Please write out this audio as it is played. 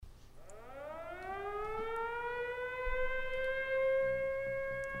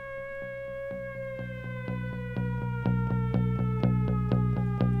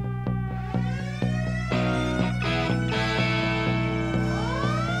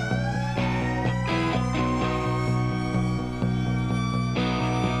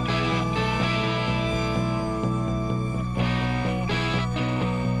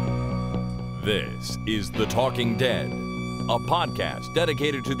This is The Talking Dead, a podcast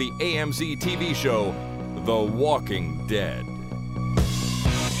dedicated to the AMC TV show, The Walking Dead.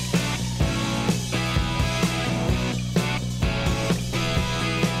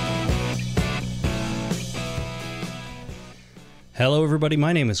 Hello, everybody.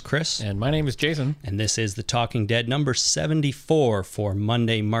 My name is Chris. And my name is Jason. And this is The Talking Dead, number 74 for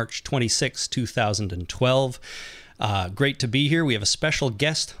Monday, March 26, 2012. Great to be here. We have a special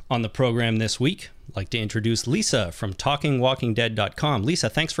guest on the program this week. I'd like to introduce Lisa from TalkingWalkingDead.com. Lisa,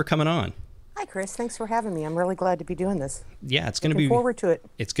 thanks for coming on. Hi, Chris. Thanks for having me. I'm really glad to be doing this. Yeah, it's going to be... Looking forward to it.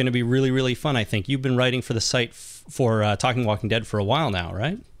 It's going to be really, really fun, I think. You've been writing for the site for Talking Walking Dead for a while now,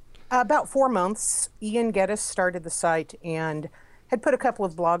 right? About 4 months. Ian Geddes started the site and had put a couple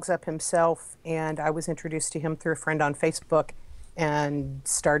of blogs up himself, and I was introduced to him through a friend on Facebook and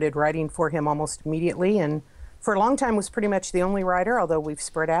started writing for him almost immediately, and for a long time was pretty much the only writer, although we've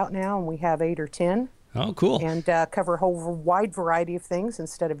spread out now and we have 8 or 10. Oh, cool. And cover a whole wide variety of things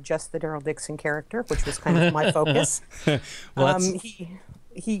instead of just the Daryl Dixon character, which was kind of my focus. Well,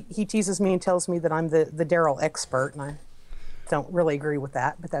 he teases me and tells me that I'm the Daryl expert, and I don't really agree with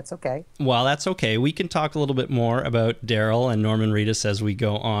that, but that's okay. Well, that's okay. We can talk a little bit more about Daryl and Norman Reedus as we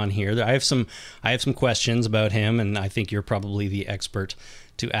go on here. I have some questions about him, and I think you're probably the expert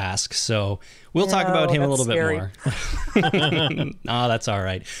to ask. So we'll talk about him a little bit more. Oh, that's all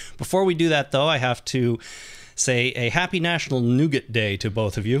right. Before we do that, though, I have to say a happy National Nougat Day to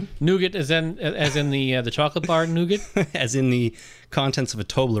both of you. Nougat as in the chocolate bar nougat? As in the contents of a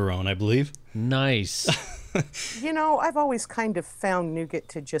Toblerone, I believe. Nice. You know, I've always kind of found nougat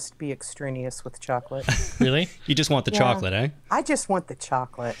to just be extraneous with chocolate. Really? You just want the chocolate, eh? I just want the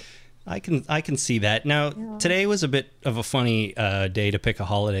chocolate. I can see that. Now, Today was a bit of a funny day to pick a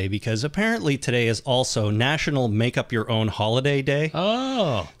holiday because apparently today is also National Make Up Your Own Holiday Day.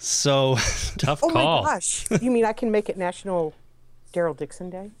 Oh. So tough Oh call. my gosh. You mean I can make it National Daryl Dixon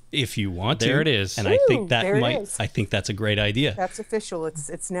Day? If you want to. There it is. And Ooh, I think that's a great idea. That's official.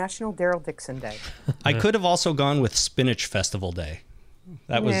 It's National Daryl Dixon Day. I could have also gone with Spinach Festival Day.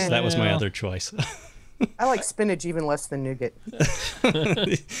 That was my other choice. I like spinach even less than nougat.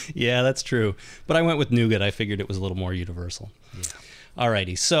 Yeah, that's true. But I went with nougat. I figured it was a little more universal. Yeah.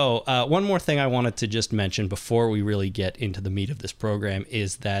 Alrighty. So one more thing I wanted to just mention before we really get into the meat of this program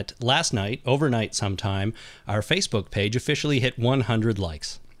is that last night, overnight sometime, our Facebook page officially hit 100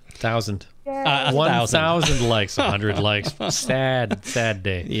 likes. 1,000. 1,000 likes, 100 likes. Sad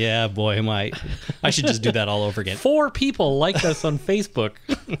day. Yeah, boy, I should just do that all over again. 4 people liked us on Facebook.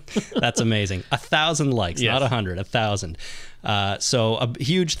 That's amazing. 1,000 likes, yes. Not 100, 1,000. So a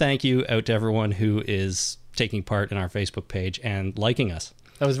huge thank you out to everyone who is taking part in our Facebook page and liking us.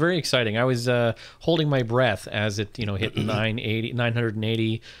 That was very exciting. I was holding my breath as it, hit 980,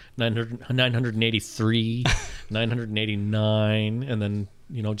 980, 983, 989, and then,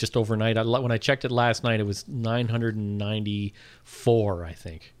 just overnight. When I checked it last night, it was 994, I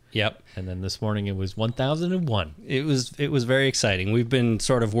think. Yep. And then this morning it was 1,001. It was very exciting. We've been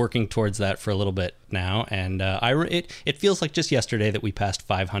sort of working towards that for a little bit now, and it feels like just yesterday that we passed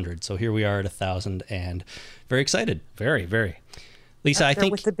 500. So here we are at 1,000, and very excited. Very, very. Lisa, I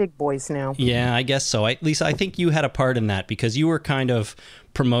think with the big boys now. Yeah, I guess so. Lisa, I think you had a part in that because you were kind of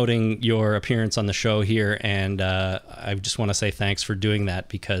promoting your appearance on the show here, and I just want to say thanks for doing that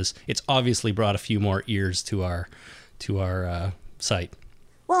because it's obviously brought a few more ears to our site.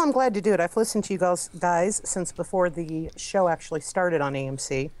 Well, I'm glad to do it. I've listened to you guys since before the show actually started on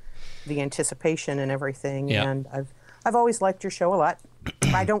AMC, the anticipation and everything, and I've always liked your show a lot.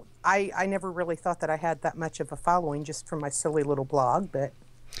 I never really thought that I had that much of a following just from my silly little blog, but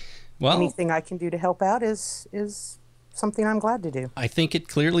anything I can do to help out is something I'm glad to do. I think it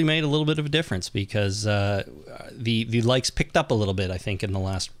clearly made a little bit of a difference because the likes picked up a little bit, I think, in the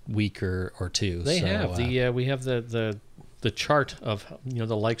last week or two. They have. We have the chart of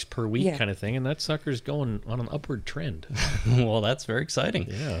the likes per week kind of thing, and that sucker's going on an upward trend. Well, that's very exciting.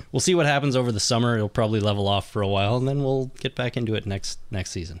 Yeah, we'll see what happens over the summer. It'll probably level off for a while, and then we'll get back into it next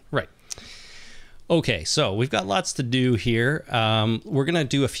season. Right. Okay, so we've got lots to do here. We're gonna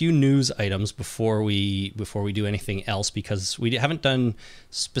do a few news items before we do anything else because we haven't done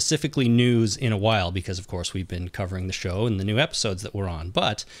specifically news in a while because, of course, we've been covering the show and the new episodes that we're on.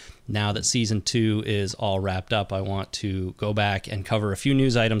 But now that season 2 is all wrapped up, I want to go back and cover a few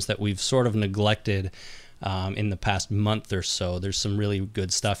news items that we've sort of neglected in the past month or so. There's some really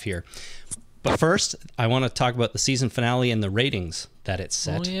good stuff here. But first, I want to talk about the season finale and the ratings that it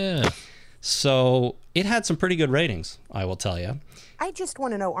set. Oh, yeah. So it had some pretty good ratings, I will tell you. I just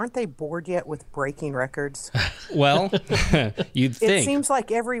want to know, aren't they bored yet with breaking records? Well, you'd think. It seems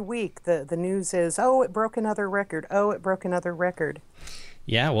like every week the news is, oh, it broke another record. Oh, it broke another record.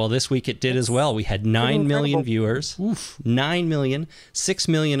 Yeah, well, this week it did as well. We had 9 million viewers. Oof, 9 million. 6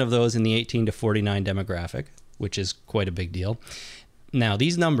 million of those in the 18 to 49 demographic, which is quite a big deal. Now,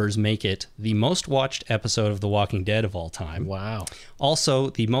 these numbers make it the most watched episode of The Walking Dead of all time. Wow.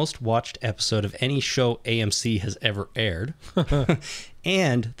 Also, the most watched episode of any show AMC has ever aired.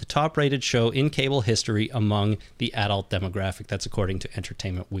 And the top-rated show in cable history among the adult demographic. That's according to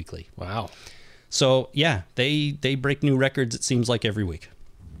Entertainment Weekly. Wow. So, yeah, they break new records, it seems like, every week.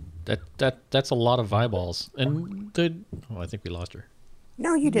 That's a lot of eyeballs. And I think we lost her.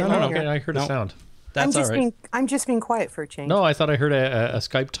 No, you didn't. No, okay, I heard a sound. That's all right. I'm just being quiet for a change. No, I thought I heard a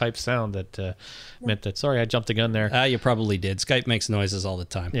Skype-type sound that meant that. Sorry, I jumped the gun there. You probably did. Skype makes noises all the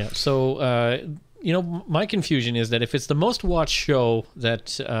time. Yeah, so, my confusion is that if it's the most watched show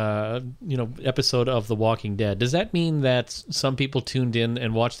that, episode of The Walking Dead, does that mean that some people tuned in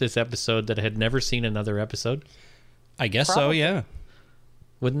and watched this episode that had never seen another episode? I guess so, yeah.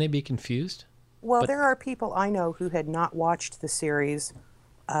 Wouldn't they be confused? Well, there are people I know who had not watched the series.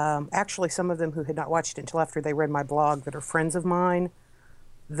 Actually, some of them who had not watched it until after they read my blog that are friends of mine,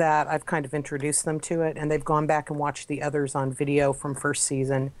 that I've kind of introduced them to it, and they've gone back and watched the others on video from first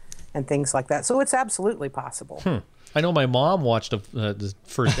season and things like that. So it's absolutely possible. I know my mom watched the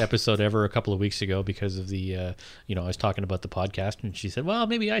first episode ever a couple of weeks ago because of the, I was talking about the podcast, and she said, well,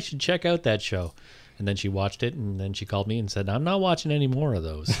 maybe I should check out that show. And then she watched it, and then she called me and said, I'm not watching any more of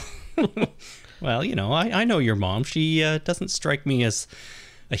those. Well, I know your mom. She doesn't strike me as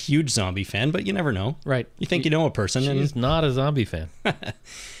a huge zombie fan, but you never know. Right. You think you know a person. She's not a zombie fan.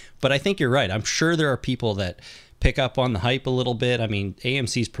 But I think you're right. I'm sure there are people that pick up on the hype a little bit. I mean,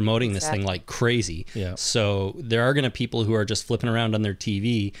 AMC's promoting this thing like crazy. Yeah. So there are going to be people who are just flipping around on their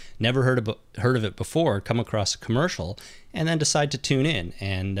TV, never heard of it before, come across a commercial, and then decide to tune in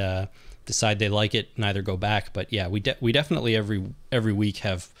and decide they like it and either go back. But yeah, we definitely every week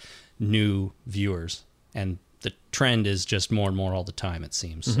have new viewers, and the trend is just more and more all the time, it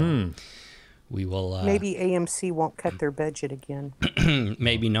seems. So we will... maybe AMC won't cut their budget again.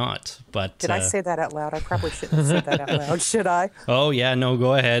 Maybe not, but... Did I say that out loud? I probably shouldn't have said that out loud, should I? Oh, yeah, no,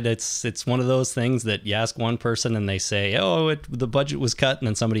 go ahead. It's one of those things that you ask one person and they say, oh, the budget was cut, and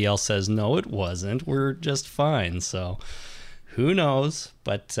then somebody else says, no, it wasn't. We're just fine. So who knows?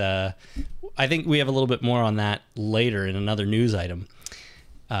 But I think we have a little bit more on that later in another news item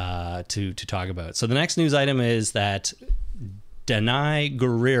to talk about. So the next news item is that Danai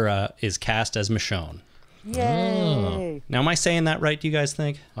Gurira is cast as Michonne. Yay! Now, am I saying that right, do you guys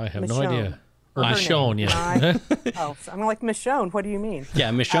think? I have Michonne. no idea. Or Her Michonne, name. yeah. Oh, I'm like, Michonne, what do you mean? Yeah,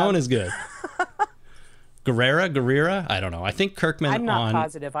 Michonne is good. Gurira? I don't know. I think Kirkman I'm not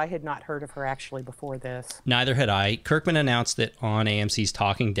positive. I had not heard of her actually before this. Neither had I. Kirkman announced it on AMC's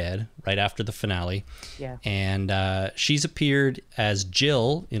Talking Dead right after the finale. Yeah. And she's appeared as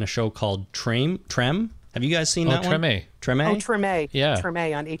Jill in a show called Trem. Have you guys seen that one? Treme. Treme? Oh, Treme. Yeah.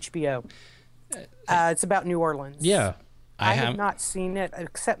 Treme on HBO. It's about New Orleans. Yeah. I have not seen it,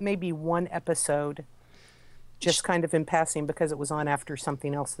 except maybe one episode, just kind of in passing because it was on after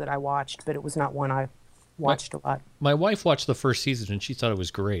something else that I watched, but it was not one I watched a lot. My wife watched the first season, and she thought it was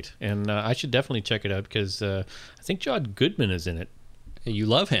great. And I should definitely check it out because I think John Goodman is in it. You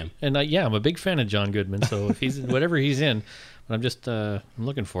love him. And I'm a big fan of John Goodman, so if he's whatever he's in, I'm just I'm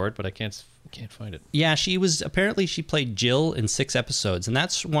looking for it, but I can't find it. Yeah, she played Jill in 6 episodes, and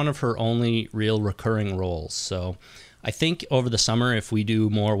that's one of her only real recurring roles. So I think over the summer, if we do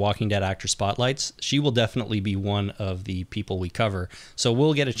more Walking Dead actor spotlights, she will definitely be one of the people we cover. So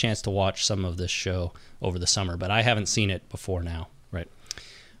we'll get a chance to watch some of this show over the summer, but I haven't seen it before now. Right.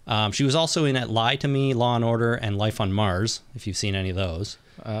 She was also in Lie to Me, Law and Order, and Life on Mars, if you've seen any of those.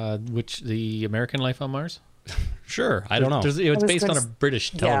 Which, the American Life on Mars? Sure, I don't know. It's based on a British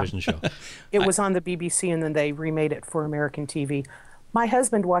television show. It was on the BBC, and then they remade it for American TV. My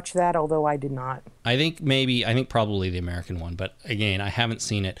husband watched that, although I did not. I think probably the American one, but again, I haven't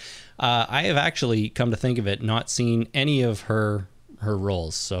seen it. I have actually, come to think of it, not seen any of her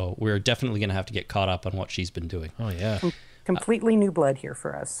roles, so we're definitely going to have to get caught up on what she's been doing. Oh, yeah. Completely new blood here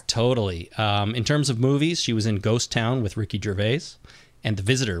for us. Totally. In terms of movies, she was in Ghost Town with Ricky Gervais and The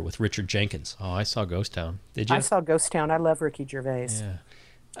Visitor with Richard Jenkins. Oh, I saw Ghost Town. Did you? I saw Ghost Town. I love Ricky Gervais. Yeah.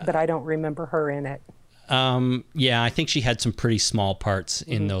 But I don't remember her in it. Yeah, I think she had some pretty small parts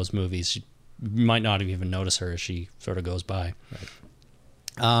in those movies. You might not even notice her as she sort of goes by.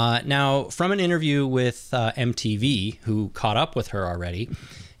 Right. Now, from an interview with MTV, who caught up with her already,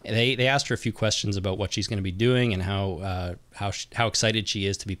 They asked her a few questions about what she's going to be doing and how excited she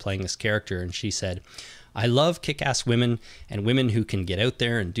is to be playing this character, and she said, "I love kick-ass women and women who can get out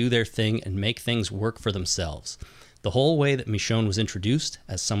there and do their thing and make things work for themselves. The whole way that Michonne was introduced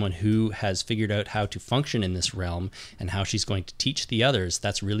as someone who has figured out how to function in this realm and how she's going to teach the others,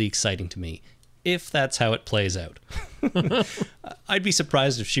 that's really exciting to me, if that's how it plays out." I'd be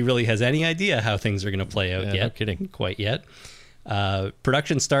surprised if she really has any idea how things are going to play out yet. No kidding. Quite yet.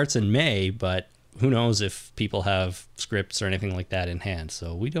 Production starts in May, but who knows if people have scripts or anything like that in hand,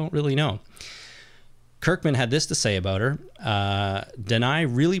 so we don't really know. Kirkman had this to say about her. Denai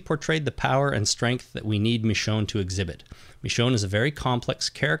really portrayed the power and strength that we need Michonne to exhibit. Michonne is a very complex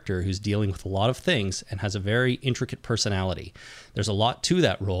character who's dealing with a lot of things and has a very intricate personality. There's a lot to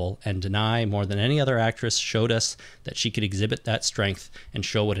that role, and Denai, more than any other actress, showed us that she could exhibit that strength and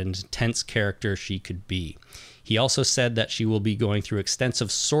show what an intense character she could be. He also said that she will be going through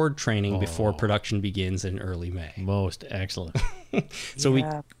extensive sword training before production begins in early May. Most excellent. So we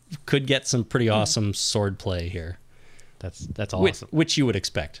could get some pretty awesome sword play here. That's awesome. Which you would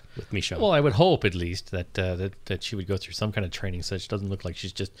expect with Michonne. Well, I would hope at least that she would go through some kind of training, so it doesn't look like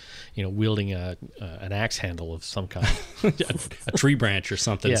she's just wielding an axe handle of some kind, a tree branch or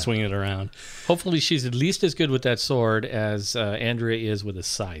something, swinging it around. Hopefully, she's at least as good with that sword as Andrea is with a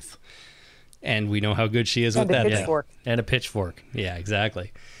scythe. And we know how good she is with that. Pitchfork. And a pitchfork. Yeah,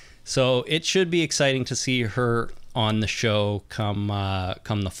 exactly. So it should be exciting to see her on the show come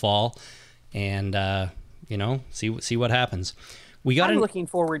the fall, and see what happens. I'm looking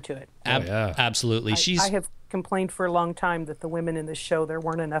forward to it. Absolutely. I have complained for a long time that the women in this show, there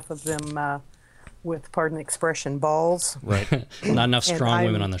weren't enough of them with, pardon the expression, balls. Right. Not enough strong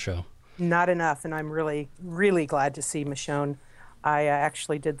women on the show. Not enough, and I'm really, really glad to see Michonne. I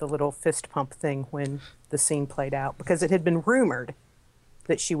actually did the little fist pump thing when the scene played out, because it had been rumored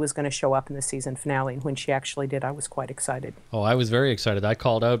that she was going to show up in the season finale, and when she actually did, I was quite excited. Oh, I was very excited. I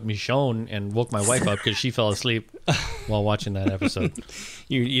called out Michonne and woke my wife up because she fell asleep while watching that episode.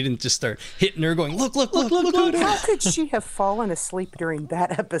 You didn't just start hitting her going, look. How could she have fallen asleep during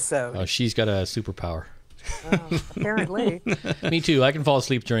that episode? Oh, she's got a superpower. Apparently. Me too. I can fall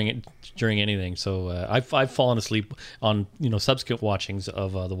asleep during anything. So I've fallen asleep on subsequent watchings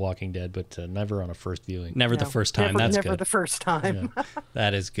of The Walking Dead, but never on a first viewing. The first time. That's never good. The first time. Yeah.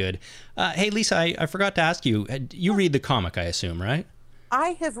 That is good. Hey, Lisa, I forgot to ask you. You read the comic, I assume, right?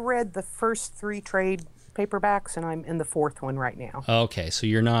 I have read the first 3 trade paperbacks, and I'm in the 4th one right now. Okay, so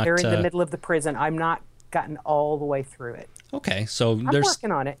you're not. They're in the middle of the prison. I'm not gotten all the way through it. Okay, so I'm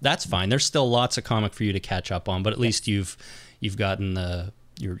working on it. That's fine. There's still lots of comic for you to catch up on, but at least you've gotten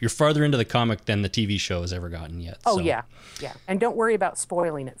you're farther into the comic than the TV show has ever gotten yet. Oh, so. yeah. And don't worry about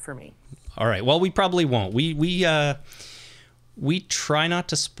spoiling it for me. All right. Well, we probably won't. We try not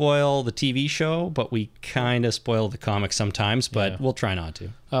to spoil the TV show, but we kind of spoil the comic sometimes, but we'll try not to.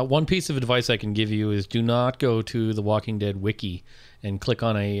 One piece of advice I can give you is do not go to the Walking Dead wiki and click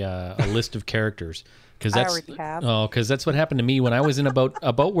on a list of characters. I already have. Oh, because that's what happened to me when I was in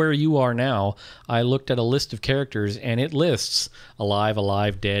about where you are now. I looked at a list of characters, and it lists alive,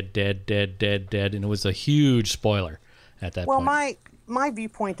 dead, and it was a huge spoiler at that point. Well, my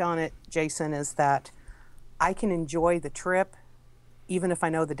viewpoint on it, Jason, is that I can enjoy the trip even if I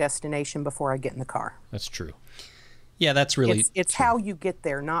know the destination before I get in the car. That's true. Yeah, that's really it's how you get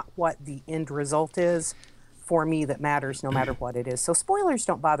there, not what the end result is, for me, that matters no matter what it is. So spoilers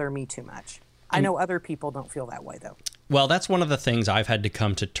don't bother me too much. I know other people don't feel that way, though. Well, that's one of the things I've had to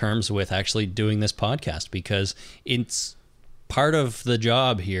come to terms with actually doing this podcast, because it's part of the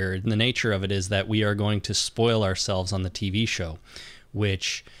job here, and the nature of it is that we are going to spoil ourselves on the TV show,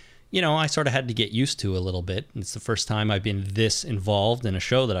 which, I sort of had to get used to a little bit. It's the first time I've been this involved in a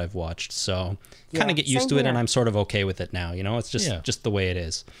show that I've watched, so kind of get used to it, and I'm sort of okay with it now. It's just the way it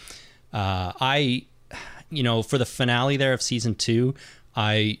is. For the finale there of season 2,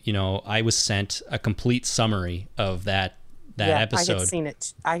 I was sent a complete summary of that episode.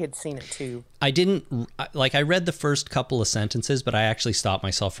 I had seen it too. I read the first couple of sentences, but I actually stopped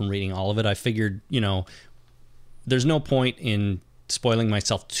myself from reading all of it. I figured, there's no point in spoiling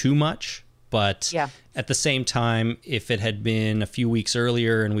myself too much, but at the same time, if it had been a few weeks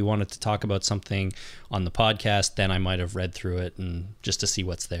earlier and we wanted to talk about something on the podcast, then I might have read through it and just to see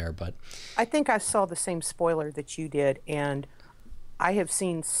what's there. But I think I saw the same spoiler that you did, and I have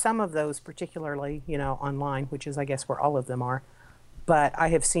seen some of those, particularly, online, which is, I guess, where all of them are. But I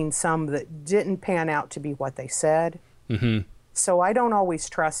have seen some that didn't pan out to be what they said. Mm-hmm. So I don't always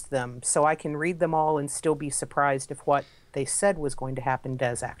trust them. So I can read them all and still be surprised if what they said was going to happen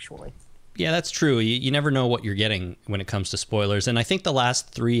does actually. Yeah, that's true. You never know what you're getting when it comes to spoilers. And I think the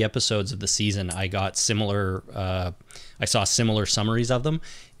last 3 episodes of the season, I got similar. I saw similar summaries of them,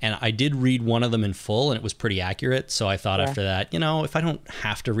 and I did read one of them in full, and it was pretty accurate. So I thought after that, if I don't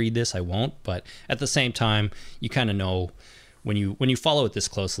have to read this, I won't. But at the same time, you kind of know when you follow it this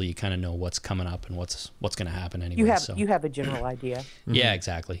closely, you kind of know what's coming up and what's going to happen anyway. You have a general idea. Yeah,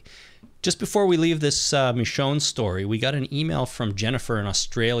 exactly. Just before we leave this Michonne story, we got an email from Jennifer in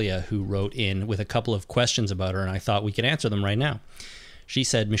Australia who wrote in with a couple of questions about her, and I thought we could answer them right now. She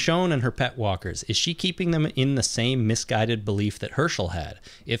said, Michonne and her pet walkers, is she keeping them in the same misguided belief that Herschel had?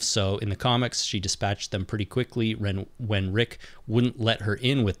 If so, in the comics, she dispatched them pretty quickly when Rick wouldn't let her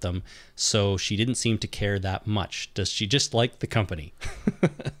in with them, so she didn't seem to care that much. Does she just like the company?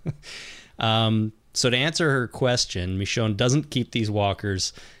 So to answer her question, Michonne doesn't keep these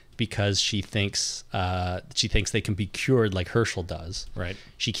walkers because she thinks they can be cured like Herschel does. Right.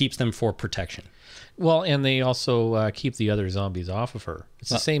 She keeps them for protection. Well, and they also keep the other zombies off of her.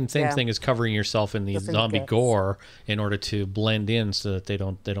 It's the same thing as covering yourself in the zombie gore in order to blend in so that they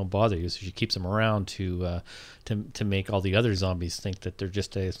don't bother you. So she keeps them around to make all the other zombies think that they're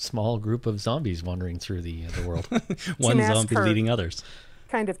just a small group of zombies wandering through the world. One zombie leading others.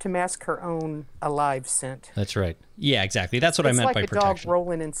 Kind of to mask her own alive scent. That's right. Yeah, exactly. That's what I meant by protection. It's like a dog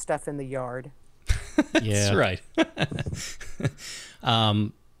rolling in stuff in the yard. That's right.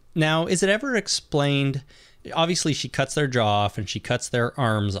 Now, is it ever explained? Obviously, she cuts their jaw off and she cuts their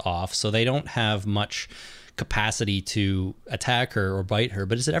arms off, so they don't have much capacity to attack her or bite her.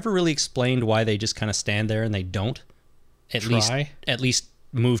 But is it ever really explained why they just kind of stand there and they don't at least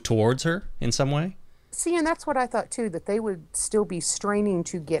move towards her in some way? See, and that's what I thought too, that they would still be straining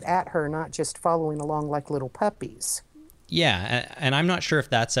to get at her, not just following along like little puppies. Yeah, and I'm not sure if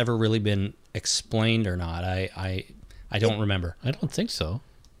that's ever really been explained or not. I don't remember. I don't think so.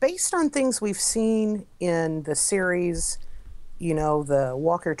 Based on things we've seen in the series, the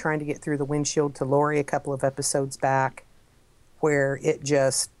walker trying to get through the windshield to Lori a couple of episodes back, where it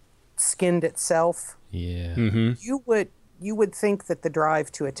just skinned itself. Yeah. Mm-hmm. You would think that the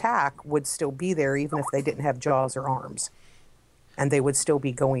drive to attack would still be there, even if they didn't have jaws or arms, and they would still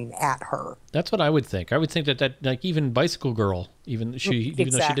be going at her. That's what I would think. I would think that like even Bicycle Girl, even though she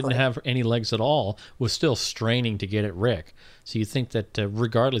didn't have any legs at all, was still straining to get at Rick. So you think that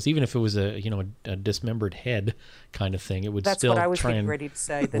regardless, even if it was a dismembered head kind of thing, it would still try and ready to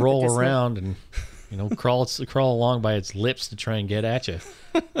say that roll around and crawl along by its lips to try and get at you.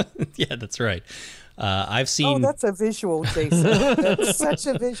 Yeah, that's right. I've seen. Oh, that's a visual, Jason. That's such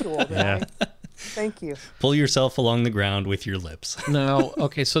a visual. Yeah. Thank you. Pull yourself along the ground with your lips. Now,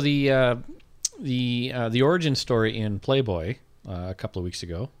 okay, so the origin story in Playboy a couple of weeks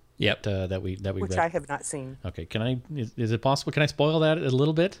ago. Yep. That we Which read. I have not seen. Okay, is it possible? Can I spoil that a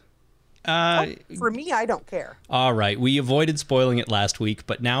little bit? For me, I don't care. All right. We avoided spoiling it last week,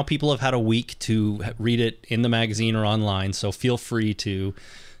 but now people have had a week to read it in the magazine or online, so feel free to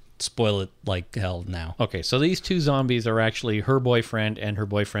spoil it like hell now. Okay, so these two zombies are actually her boyfriend and her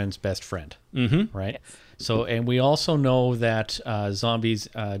boyfriend's best friend. Mm-hmm. Right? So, and we also know that zombies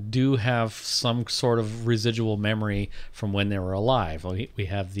do have some sort of residual memory from when they were alive. We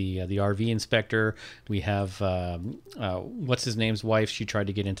have the RV inspector. We have what's his name's wife. She tried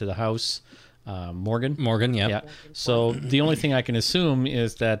to get into the house. Morgan. Yeah. So the only thing I can assume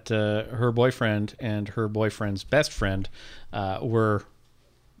is that her boyfriend and her boyfriend's best friend were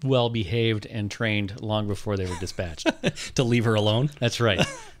well behaved and trained long before they were dispatched. To leave her alone? That's right.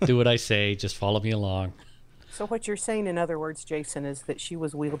 Do what I say. Just follow me along. So what you're saying, in other words, Jason, is that she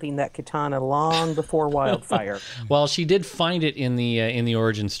was wielding that katana long before Wildfire. Well, she did find it in the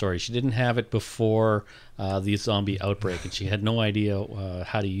origin story. She didn't have it before the zombie outbreak, and she had no idea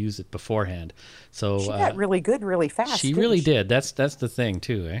how to use it beforehand. So she got really good really fast. She really did. That's the thing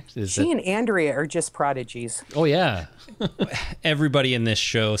too. And Andrea are just prodigies. Oh yeah. Everybody in this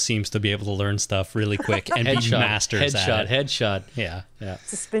show seems to be able to learn stuff really quick and be masters at it. Headshot. Yeah.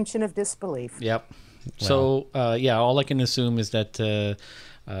 Suspension of disbelief. Yep. So, all I can assume is that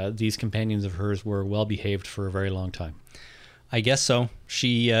these companions of hers were well behaved for a very long time. I guess so.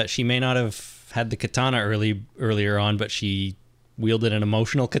 She may not have had the katana earlier on, but she wielded an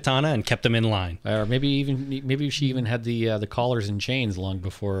emotional katana and kept them in line. Or maybe she even had the collars and chains long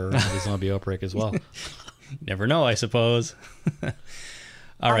before the zombie outbreak as well. Never know, I suppose.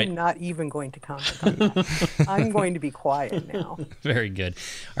 All right. I'm not even going to comment on that. I'm going to be quiet now. Very good.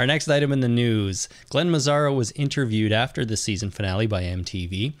 Our next item in the news. Glenn Mazzaro was interviewed after the season finale by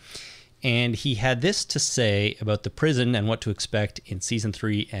MTV, and he had this to say about the prison and what to expect in season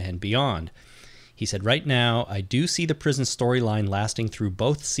 3 and beyond. He said, right now, I do see the prison storyline lasting through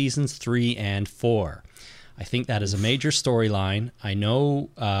both seasons 3 and 4. I think that is a major storyline. I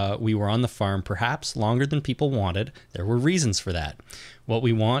know we were on the farm perhaps longer than people wanted. There were reasons for that. What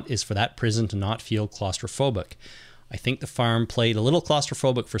we want is for that prison to not feel claustrophobic. I think the farm played a little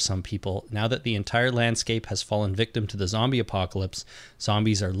claustrophobic for some people. Now that the entire landscape has fallen victim to the zombie apocalypse,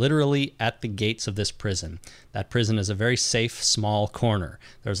 zombies are literally at the gates of this prison. That prison is a very safe, small corner.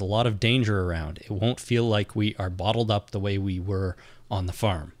 There's a lot of danger around. It won't feel like we are bottled up the way we were on the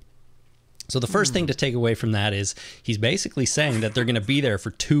farm. So the first thing to take away from that is he's basically saying that they're going to be there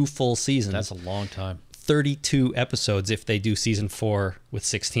for 2 full seasons. That's a long time. 32 episodes if they do season 4 with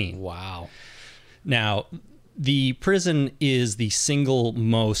 16. Wow. Now, the prison is the single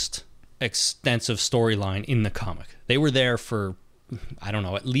most extensive storyline in the comic. They were there for, I don't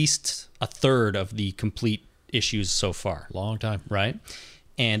know, at least a third of the complete issues so far. Long time. Right?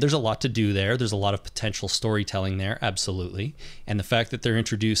 And there's a lot to do there. There's a lot of potential storytelling there, absolutely. And the fact that they're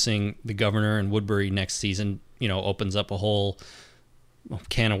introducing the governor and Woodbury next season, opens up a whole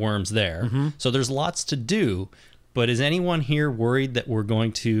can of worms there. Mm-hmm. So there's lots to do. But is anyone here worried that we're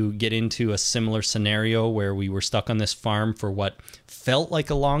going to get into a similar scenario where we were stuck on this farm for what felt like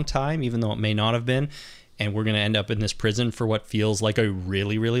a long time, even though it may not have been, and we're going to end up in this prison for what feels like a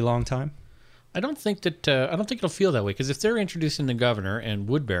really, really long time? I don't think it'll feel that way, because if they're introducing the governor and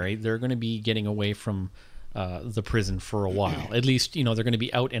Woodbury, they're going to be getting away from the prison for a while. At least, they're going to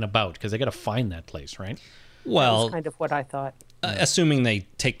be out and about because they got to find that place, right? Well, that was kind of what I thought. Assuming they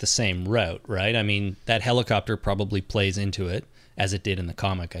take the same route, right? I mean, that helicopter probably plays into it, as it did in the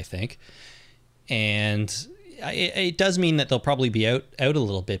comic, I think. And it does mean that they'll probably be out a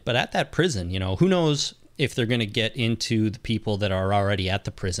little bit. But at that prison, who knows if they're going to get into the people that are already at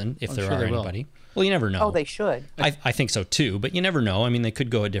the prison, if there are anybody. Well, you never know. Oh, they should. I think so too, but you never know. I mean, they could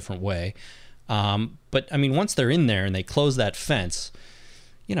go a different way. But I mean, once they're in there and they close that fence,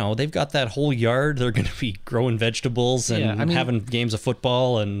 they've got that whole yard. They're going to be growing vegetables and having games of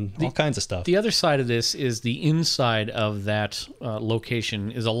football and all kinds of stuff. The other side of this is the inside of that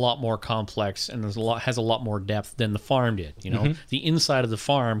location is a lot more complex and has a lot more depth than the farm did. The inside of the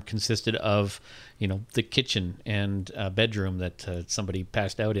farm consisted of the kitchen and bedroom that somebody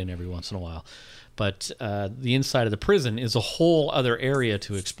passed out in every once in a while. But the inside of the prison is a whole other area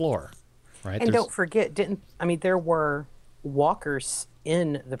to explore, right? And don't forget, there were walkers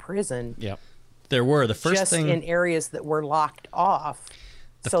in the prison. Yep. There were. The first just thing in areas that were locked off.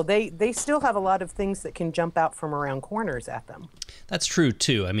 So they still have a lot of things that can jump out from around corners at them. That's true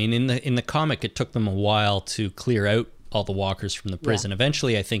too. I mean, in the comic, it took them a while to clear out all the walkers from the prison. Yeah.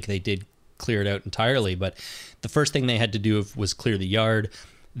 Eventually, I think they did clear it out entirely, but the first thing they had to do was clear the yard,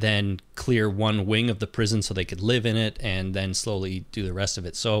 then clear one wing of the prison so they could live in it, and then slowly do the rest of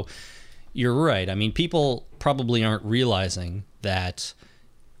it. So you're right. I mean, people probably aren't realizing that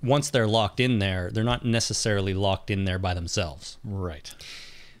once they're locked in there, they're not necessarily locked in there by themselves. Right.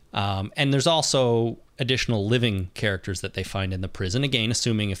 And there's also additional living characters that they find in the prison, again,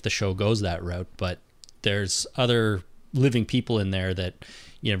 assuming if the show goes that route, but there's other living people in there that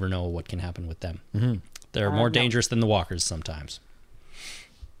you never know what can happen with them. Mm-hmm. They're more dangerous than the walkers sometimes.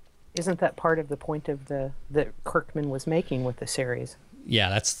 Isn't that part of the point of that Kirkman was making with the series? Yeah,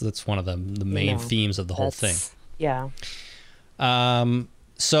 that's one of the main themes of the whole thing. Yeah.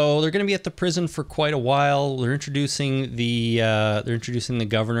 So they're going to be at the prison for quite a while. They're introducing the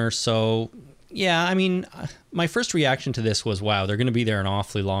governor. So yeah, I mean, my first reaction to this was, wow, they're going to be there an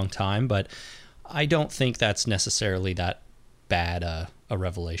awfully long time. But I don't think that's necessarily that bad a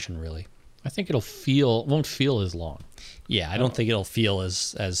revelation, really. I think won't feel as long. Yeah, I don't think it'll feel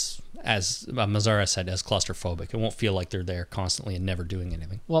as Mazzara said, as claustrophobic. It won't feel like they're there constantly and never doing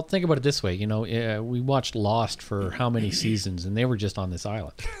anything. Well, think about it this way. We watched Lost for how many seasons, and they were just on this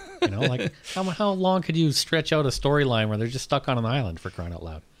island. Like how long could you stretch out a storyline where they're just stuck on an island, for crying out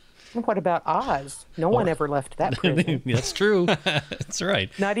loud? What about Oz? No one ever left that prison. That's true. That's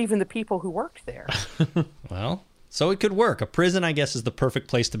right. Not even the people who worked there. Well, so it could work. A prison, I guess, is the perfect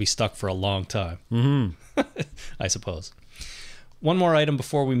place to be stuck for a long time. Mm-hmm. I suppose. One more item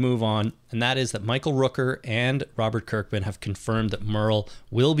before we move on, and that is that Michael Rooker and Robert Kirkman have confirmed that Merle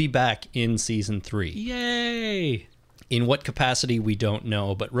will be back in season 3. Yay! In what capacity, we don't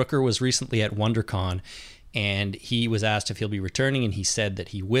know, but Rooker was recently at WonderCon, and he was asked if he'll be returning, and he said that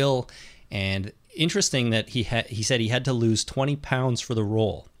he will. And interesting that he said he had to lose 20 pounds for the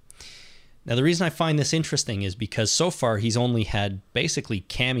role. Now, the reason I find this interesting is because so far he's only had basically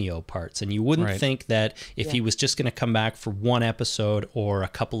cameo parts, and you wouldn't think that if he was just going to come back for one episode or a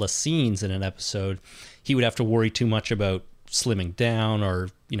couple of scenes in an episode, he would have to worry too much about slimming down or,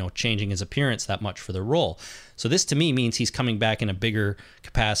 changing his appearance that much for the role. So this to me means he's coming back in a bigger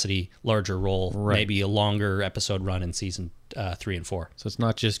capacity, larger role, maybe a longer episode run in season 3 and 4. So it's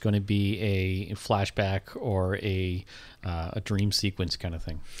not just going to be a flashback or a dream sequence kind of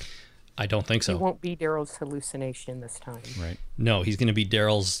thing. I don't think so. He won't be Daryl's hallucination this time. Right. No, he's going to be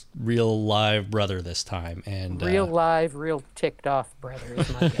Daryl's real live brother this time. And real live, real ticked off brother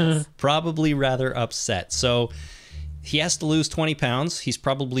is my guess. Probably rather upset. So he has to lose 20 pounds. He's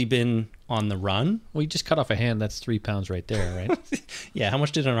probably been on the run. Well, you just cut off a hand. That's 3 pounds right there, right? Yeah. How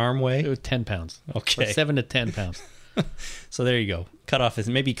much did an arm weigh? It was 10 pounds. Okay. Or 7 to 10 pounds. So there you go.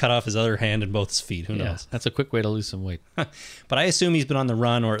 Maybe cut off his other hand and both his feet. Who knows? That's a quick way to lose some weight. But I assume he's been on the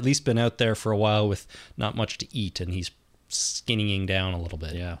run, or at least been out there for a while with not much to eat, and he's skinnying down a little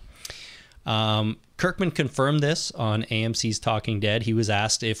bit. Yeah. Kirkman confirmed this on AMC's Talking Dead. He was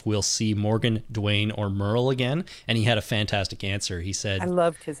asked if we'll see Morgan, Dwayne, or Merle again, and he had a fantastic answer. He said, I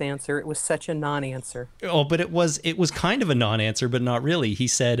loved his answer. It was such a non-answer. Oh, but it was kind of a non-answer, but not really. He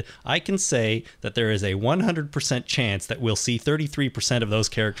said, I can say that there is a 100% chance that we'll see 33% of those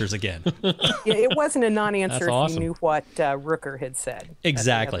characters again. Yeah, it wasn't a non-answer if awesome. you knew what Rooker had said.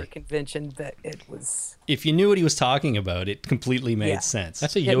 Exactly. At the other convention, that it was... If you knew what he was talking about, it completely made sense.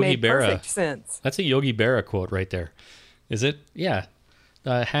 That's a It Yogi made Berra. perfect sense. That's a Yogi Berra quote right there. Is it? Yeah.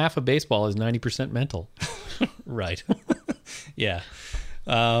 Half of baseball is 90% mental. Right. Yeah.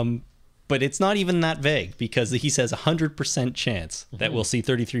 But it's not even that vague, because he says 100% chance that we'll see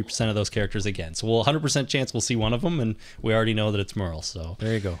 33% of those characters again. So 100% chance we'll see one of them, and we already know that it's Merle. So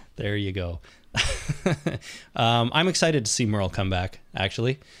There you go. there you go. I'm excited to see Merle come back,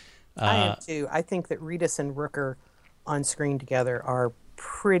 actually. I am too. I think that Reedus and Rooker on screen together are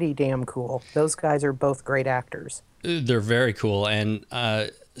pretty damn cool. Those guys are both great actors. They're very cool, and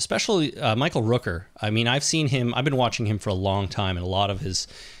especially Michael Rooker. I mean, I've been watching him for a long time, and a lot of his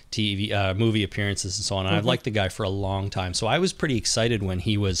TV movie appearances and so on. And I've liked the guy for a long time, so I was pretty excited when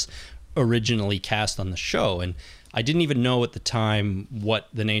he was originally cast on the show, and I didn't even know at the time what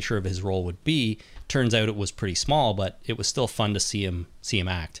the nature of his role would be. Turns out it was pretty small, but it was still fun to see him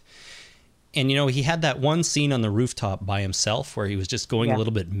act. And he had that one scene on the rooftop by himself where he was just going a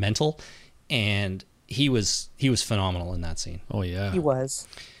little bit mental, and he was phenomenal in that scene. Oh, yeah. He was.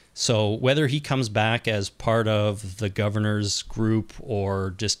 So whether he comes back as part of the governor's group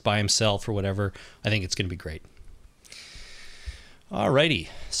or just by himself or whatever, I think it's going to be great. Alrighty,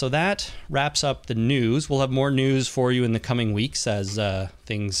 so that wraps up the news. We'll have more news for you in the coming weeks as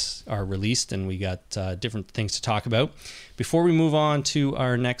things are released and we got different things to talk about. Before we move on to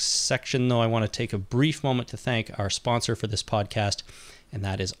our next section, though, I want to take a brief moment to thank our sponsor for this podcast, and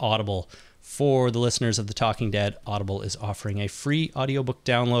that is Audible. For the listeners of The Talking Dead, Audible is offering a free audiobook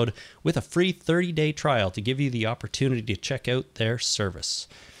download with a free 30-day trial to give you the opportunity to check out their service.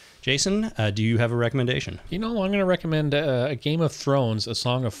 Jason, do you have a recommendation? I'm going to recommend A Game of Thrones, A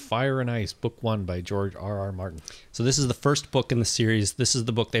Song of Fire and Ice, Book 1 by George R.R. Martin. So this is the first book in the series. This is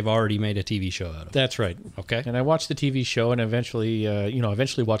the book they've already made a TV show out of. That's right. Okay. And I watched the TV show and eventually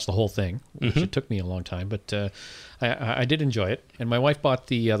watched the whole thing, which it took me a long time, but I did enjoy it. And my wife bought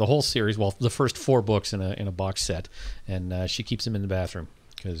the whole series, well, the first 4 books in a box set, and she keeps them in the bathroom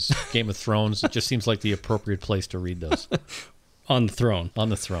because Game of Thrones, it just seems like the appropriate place to read those. On the throne. On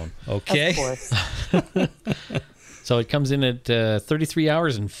the throne. Okay. Of course. So it comes in at 33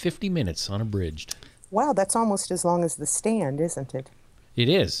 hours and 50 minutes unabridged. Wow, that's almost as long as The Stand, isn't it? It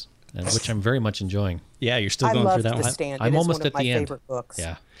is, which I'm very much enjoying. Yeah, you're still going through that The one. Stand. I'm It is almost one at of my the end. favorite books.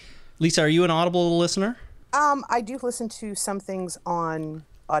 Yeah. Lisa, are you an Audible listener? I do listen to some things on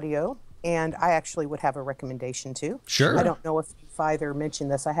audio, and I actually would have a recommendation too. Sure. I don't know if you've either mentioned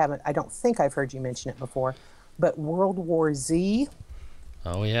this. I don't think I've heard you mention it before, but World War Z.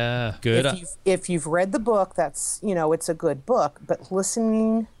 Oh, yeah. Good. If you've read the book, that's, it's a good book, but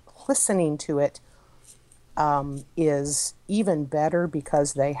listening to it is even better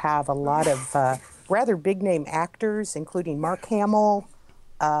because they have a lot of rather big name actors, including Mark Hamill,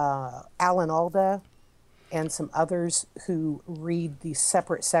 Alan Alda, and some others who read these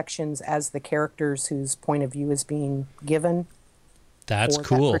separate sections as the characters whose point of view is being given. That's for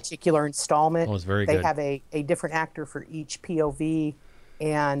cool. that particular installment. Oh, it's very they good. have a different actor for each POV,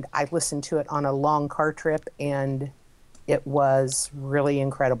 and I listened to it on a long car trip, and it was really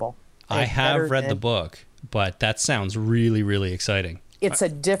incredible. I It's have better read the than- book, but that sounds really, really exciting. It's a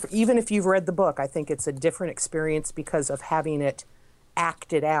different, even if you've read the book, I think it's a different experience because of having it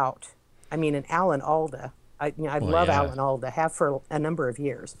acted out. I mean, and Alan Alda, I love yeah. Alan Alda, have for a number of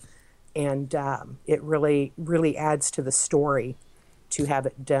years, and it really, really adds to the story to have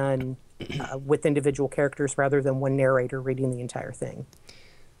it done with individual characters rather than one narrator reading the entire thing.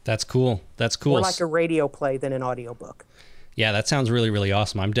 That's cool. That's cool. More like a radio play than an audiobook. Yeah, that sounds really, really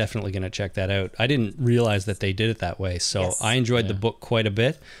awesome. I'm definitely going to check that out. I didn't realize that they did it that way, so Yes. I enjoyed the book quite a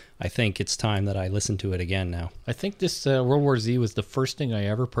bit. I think it's time that I listen to it again now. I think this World War Z was the first thing I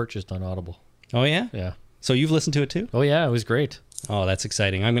ever purchased on Audible. Oh, yeah? Yeah. So you've listened to it too? Oh, yeah, it was great. Oh, that's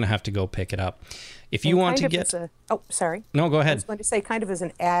exciting. I'm going to have to go pick it up. If you want to get... sorry. No, go I ahead. was going to say, kind of as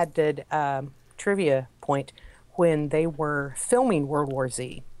an added trivia point, when they were filming World War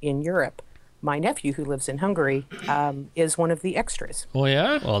Z in Europe, my nephew, who lives in Hungary, is one of the extras. Oh,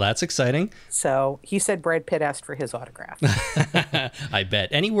 yeah? Well, that's exciting. So he said Brad Pitt asked for his autograph. I bet.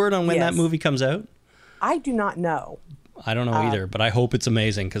 Any word on when that Yes. movie comes out? I do not know. I don't know either, but I hope it's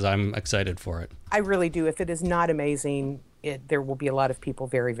amazing because I'm excited for it. I really do. If it is not amazing, there will be a lot of people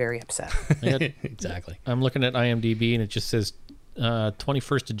very, very upset. Exactly. I'm looking at IMDb, and it just says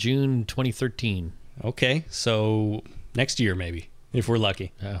 21st of June, 2013. Okay, so next year maybe, if we're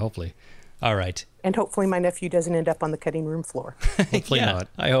lucky. Hopefully. All right. And hopefully my nephew doesn't end up on the cutting room floor. Hopefully not.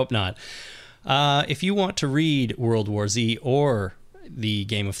 I hope not. If you want to read World War Z or the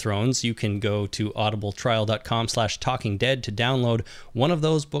Game of Thrones, you can go to audibletrial.com/talkingdead to download one of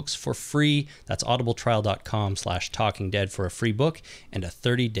those books for free. That's audibletrial.com/talkingdead for a free book and a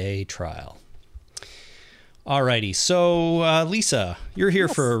 30-day trial. Alrighty, so Lisa, you're here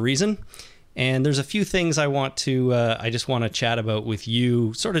for a reason. And there's a few things I just want to chat about with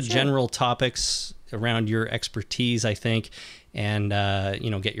you, sort of general topics around your expertise, I think, and,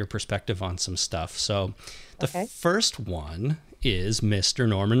 get your perspective on some stuff. So the first one is Mr.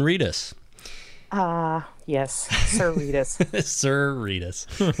 Norman Reedus. Yes, Sir Reedus. Sir Reedus.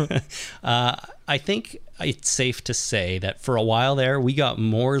 I think it's safe to say that for a while there, we got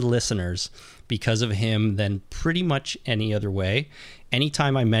more listeners because of him than pretty much any other way.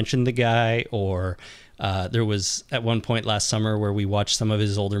 Anytime I mentioned the guy, or there was at one point last summer where we watched some of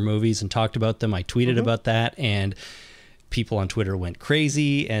his older movies and talked about them, I tweeted about that, and people on Twitter went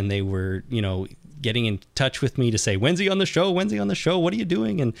crazy, and they were, getting in touch with me to say, when's he on the show? When's he on the show? What are you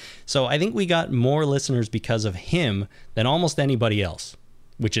doing? And so I think we got more listeners because of him than almost anybody else,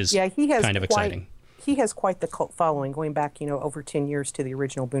 which is kind of exciting. He has quite the cult following, going back, over 10 years to the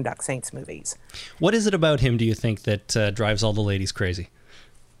original Boondock Saints movies. What is it about him, do you think, that drives all the ladies crazy?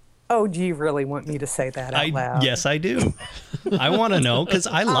 Oh, do you really want me to say that out loud? Yes, I do. I want to know, because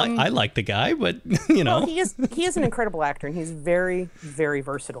I like the guy, but, Well, he is an incredible actor, and he's very, very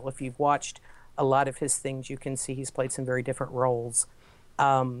versatile. If you've watched a lot of his things, you can see he's played some very different roles.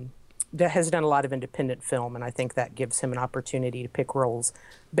 That has done a lot of independent film, and I think that gives him an opportunity to pick roles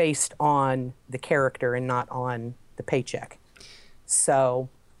based on the character and not on the paycheck. So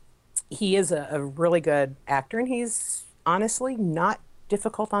he is a really good actor, and he's honestly not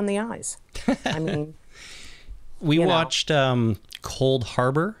difficult on the eyes. I mean, we watched Cold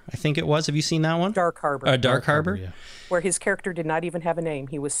Harbor, I think it was. Have you seen that one? Dark Harbor. Dark Harbor, yeah. Where his character did not even have a name.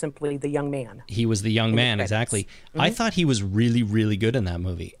 He was simply the young man. He was the young man, exactly. I thought he was really, really good in that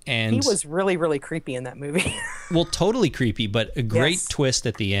movie. And he was really, really creepy in that movie. Well, totally creepy, but a great twist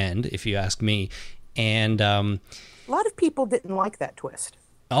at the end, if you ask me. And a lot of people didn't like that twist.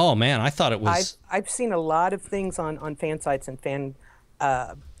 Oh, man, I thought it was... I've seen a lot of things on fan sites and fan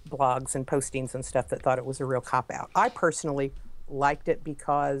blogs and postings and stuff that thought it was a real cop-out. I personally liked it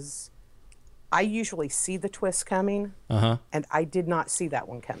because I usually see the twist coming, and I did not see that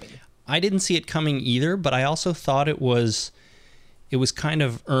one coming. I didn't see it coming either, but I also thought it was kind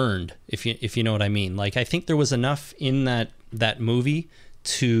of earned, if you know what I mean. Like, I think there was enough in that movie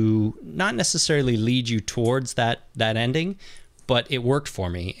to not necessarily lead you towards that ending, but it worked for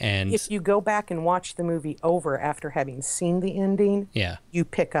me. And if you go back and watch the movie over after having seen the ending, you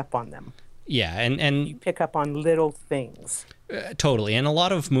pick up on them. Yeah, and you pick up on little things. Totally. And a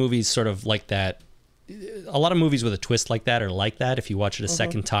lot of movies sort of like that. A lot of movies with a twist like that are like that if you watch it a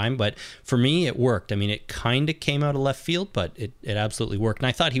second time. But for me, it worked. I mean, it kind of came out of left field, but it absolutely worked. And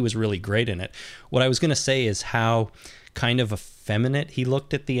I thought he was really great in it. What I was going to say is how kind of effeminate he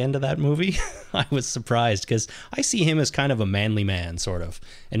looked at the end of that movie. I was surprised because I see him as kind of a manly man, sort of.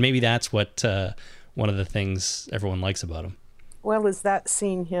 And maybe that's what one of the things everyone likes about him. Well, is that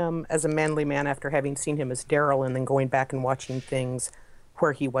seeing him as a manly man after having seen him as Daryl and then going back and watching things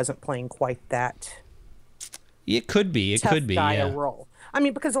where he wasn't playing quite that It could be. It could be. Tough guy Yeah. role. I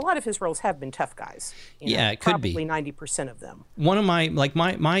mean, because a lot of his roles have been tough guys. It could be. Probably 90% of them. One of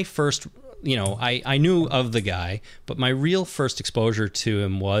my first, I knew of the guy, but my real first exposure to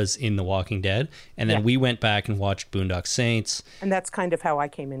him was in The Walking Dead, and then we went back and watched Boondock Saints. And that's kind of how I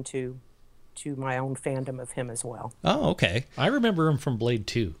came into to my own fandom of him as well. Oh, okay. I remember him from Blade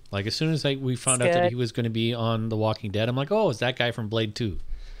 2. Like, as soon as we found out that he was going to be on The Walking Dead, I'm like, oh, is that guy from Blade 2?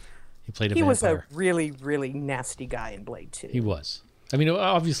 He played a vampire. He was a really, really nasty guy in Blade 2. He was. I mean,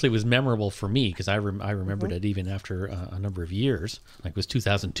 obviously it was memorable for me because I remembered it even after a number of years. Like, it was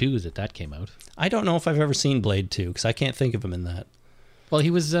 2002 that came out. I don't know if I've ever seen Blade 2 because I can't think of him in that. Well, he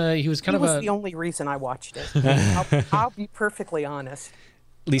was kind of the only reason I watched it. I'll be perfectly honest.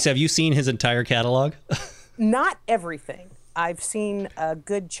 Lisa, have you seen his entire catalog? Not everything. I've seen a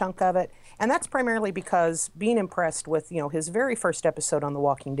good chunk of it. And that's primarily because being impressed with, his very first episode on The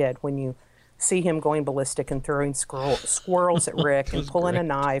Walking Dead, when you see him going ballistic and throwing squirrels at Rick and pulling a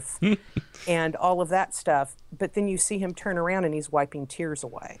knife and all of that stuff. But then you see him turn around and he's wiping tears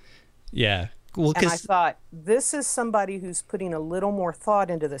away. Yeah. Well, and I thought, this is somebody who's putting a little more thought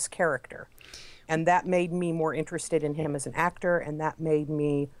into this character. And that made me more interested in him as an actor, and that made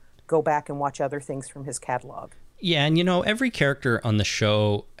me go back and watch other things from his catalog. Yeah, and every character on the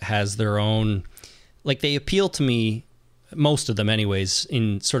show has their own, like, they appeal to me, most of them anyways,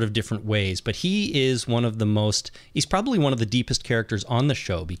 in sort of different ways. But he is he's probably one of the deepest characters on the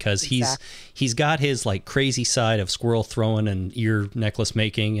show because he's got his, like, crazy side of squirrel throwing and ear necklace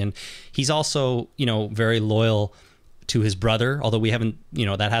making, and he's also, very loyal to his brother, although we haven't,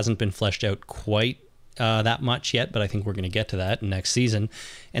 that hasn't been fleshed out quite that much yet, but I think we're going to get to that in next season.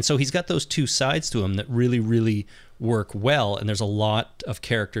 And so he's got those two sides to him that really, really work well, and there's a lot of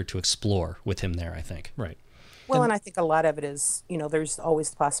character to explore with him there, I think. Right. Well, and I think a lot of it is, there's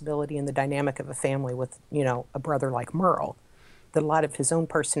always the possibility in the dynamic of a family with, a brother like Merle, that a lot of his own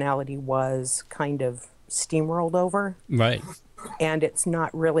personality was kind of steamrolled over. Right. And it's not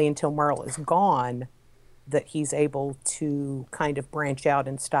really until Merle is gone that he's able to kind of branch out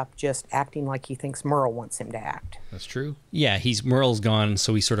and stop just acting like he thinks Merle wants him to act. That's true. Yeah, Merle's gone,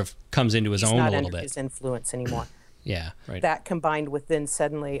 so he sort of comes into his own a little bit. He's not under his influence anymore. Yeah, right. That combined with then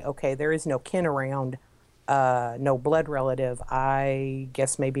suddenly, okay, there is no kin around, no blood relative. I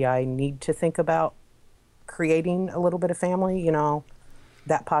guess maybe I need to think about creating a little bit of family,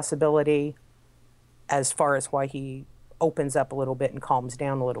 that possibility, as far as why he opens up a little bit and calms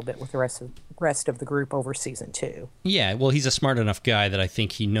down a little bit with the rest of the group over season 2. Yeah, well, he's a smart enough guy that I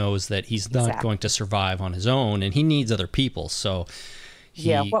think he knows that he's not going to survive on his own, and he needs other people. So,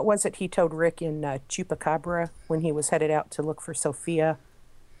 what was it he told Rick in Chupacabra when he was headed out to look for Sophia?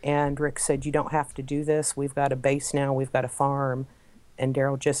 And Rick said, "You don't have to do this. We've got a base now. We've got a farm." And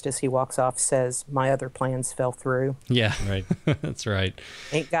Daryl, just as he walks off, says, "My other plans fell through." Yeah, right. That's right.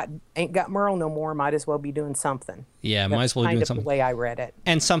 Ain't got Merle no more. Might as well be doing something. Yeah, might as well be doing something. The way I read it,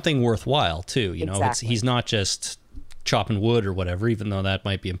 and something worthwhile too. Exactly. He's not just chopping wood or whatever, even though that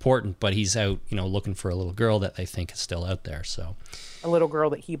might be important. But he's out, looking for a little girl that they think is still out there. So, a little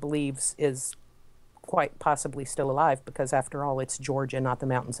girl that he believes is quite possibly still alive, because after all, it's Georgia, not the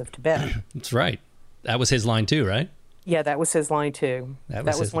mountains of Tibet. That's right. That was his line too, right? Yeah, that was his line too.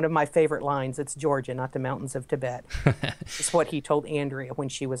 That was one of my favorite lines. It's Georgia, not the mountains of Tibet. It's what he told Andrea when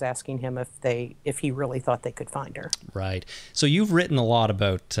she was asking him if he really thought they could find her. Right. So you've written a lot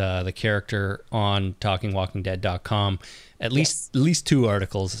about the character on TalkingWalkingDead.com. At least 2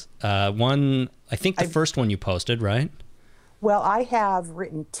 articles. One, I think the first one you posted, right? Well, I have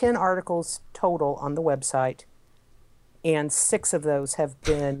written 10 articles total on the website, and 6 of those have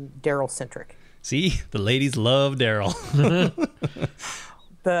been Daryl-centric. See, the ladies love Daryl.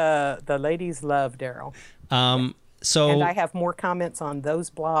 The ladies love Daryl. And I have more comments on those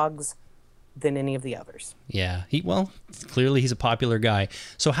blogs than any of the others. Yeah. Clearly he's a popular guy.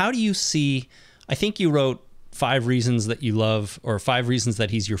 So how do you see, I think you wrote 5 reasons that you love, or 5 reasons that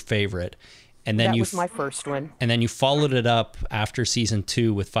he's your favorite. And then that was my first one. And then you followed it up after season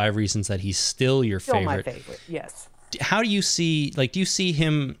 2 with 5 reasons that he's still your favorite. Still my favorite, yes. How do you see, do you see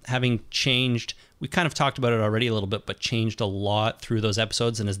him having changed? We kind of talked about it already a little bit, but changed a lot through those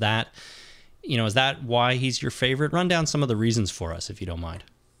episodes. And is that why he's your favorite? Run down some of the reasons for us, if you don't mind.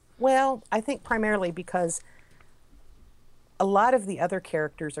 Well, I think primarily because a lot of the other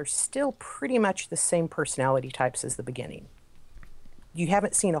characters are still pretty much the same personality types as the beginning. You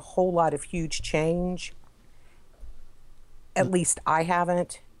haven't seen a whole lot of huge change. At least I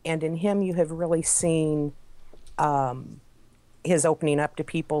haven't. And in him, you have really seen his opening up to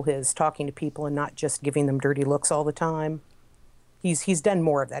people, his talking to people, and not just giving them dirty looks all the time. He's done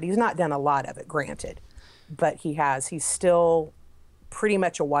more of that. He's not done a lot of it, granted, but he has. He's still pretty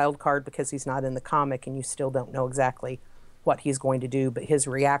much a wild card because he's not in the comic, and you still don't know exactly what he's going to do, but his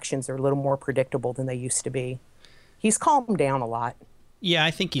reactions are a little more predictable than they used to be. He's calmed down a lot. Yeah, I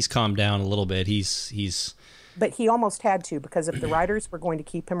think he's calmed down a little bit. He's But he almost had to, because if the writers were going to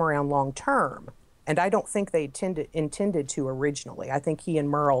keep him around long term, and I don't think they intended to originally. I think he and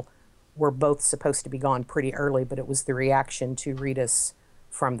Merle were both supposed to be gone pretty early, but it was the reaction to Reedus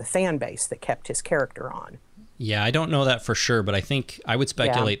from the fan base that kept his character on. Yeah, I don't know that for sure, but I think I would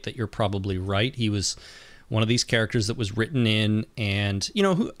speculate that you're probably right. He was one of these characters that was written in, and, you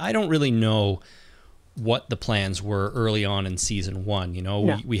know, I don't really know what the plans were early on in season 1. You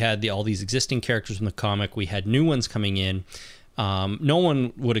know, we had all these existing characters from the comic. We had new ones coming in. No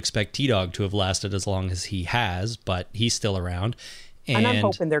one would expect T-Dog to have lasted as long as he has, but he's still around. And I'm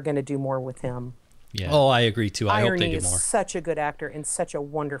hoping they're going to do more with him. Yeah. Oh, I agree too. I hope they do more. Irony is such a good actor and such a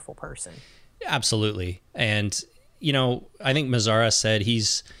wonderful person. Absolutely. And, you know, I think Mazzara said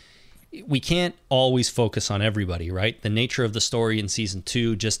we can't always focus on everybody, right? The nature of the story in season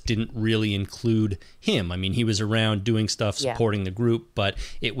 2 just didn't really include him. I mean, he was around doing stuff, supporting the group, but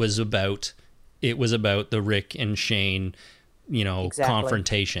it was about the Rick and Shane, you know,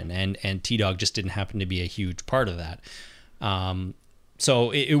 confrontation, and T-Dog just didn't happen to be a huge part of that.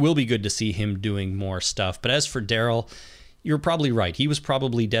 So it will be good to see him doing more stuff. But as for Daryl, you're probably right. He was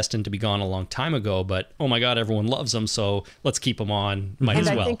probably destined to be gone a long time ago, but oh my God, everyone loves him, so let's keep him on. Might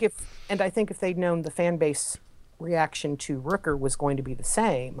as well. I think if they'd known the fan base reaction to Rooker was going to be the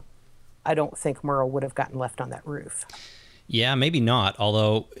same, I don't think Merle would have gotten left on that roof. Yeah, maybe not.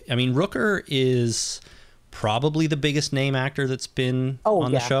 Although, I mean, Rooker is probably the biggest name actor that's been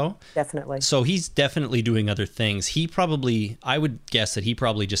on the show. Definitely. So he's definitely doing other things. I would guess that he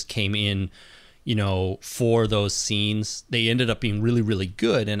probably just came in, you know, for those scenes. They ended up being really, really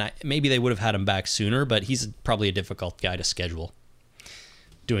good, and maybe they would have had him back sooner, but he's probably a difficult guy to schedule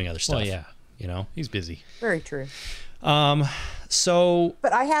doing other stuff. Well, yeah. You know? He's busy. Very true. But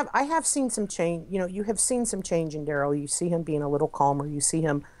I have seen some change. You know, you have seen some change in Daryl. You see him being a little calmer. You see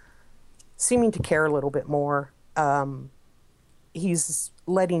him seeming to care a little bit more. He's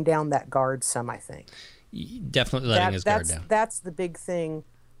letting down that guard some, I think. Definitely letting his guard down. That's the big thing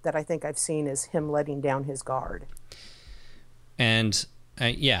that I think I've seen, is him letting down his guard. And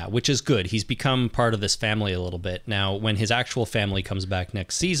which is good. He's become part of this family a little bit. Now, when his actual family comes back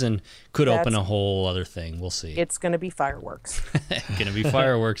next season, could open a whole other thing. We'll see. It's going to be fireworks. Going to be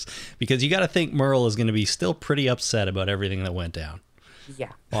fireworks. Because you got to think Merle is going to be still pretty upset about everything that went down.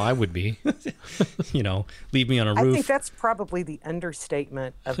 Yeah. Well, I would be. You know, leave me on a roof. I think that's probably the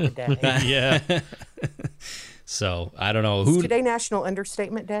understatement of the day. Yeah. So, I don't know. Is today National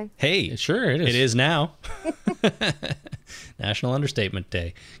Understatement Day? Hey. Sure, it is. It is now. National Understatement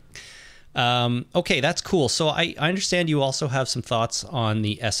Day. Okay, that's cool. So, I understand you also have some thoughts on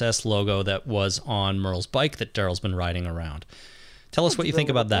the SS logo that was on Merle's bike that Daryl's been riding around. Tell us what you think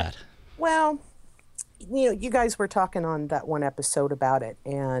about that. Well, you know, you guys were talking on that one episode about it,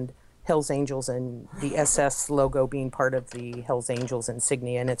 and Hell's Angels and the SS logo being part of the Hell's Angels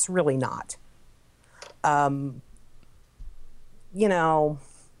insignia, and it's really not. You know,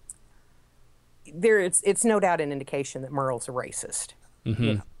 it's no doubt an indication that Merle's a racist. Mm-hmm.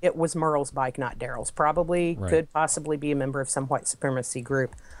 You know, it was Merle's bike, not Daryl's. Probably could possibly be a member of some white supremacy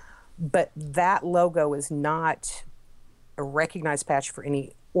group, but that logo is not a recognized patch for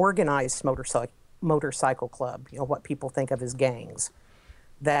any organized motorcycle club. You know, what people think of as gangs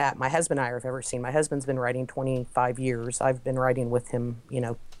that my husband and I have ever seen. My husband's been riding 25 years. I've been riding with him,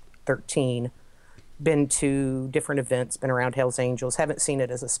 13. Been to different events, been around Hell's Angels, haven't seen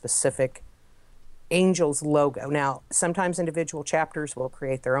it as a specific Angels logo. Now, sometimes individual chapters will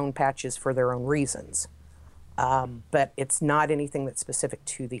create their own patches for their own reasons, but it's not anything that's specific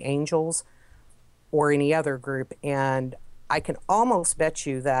to the Angels or any other group, and I can almost bet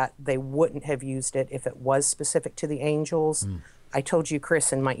you that they wouldn't have used it if it was specific to the Angels. I told you,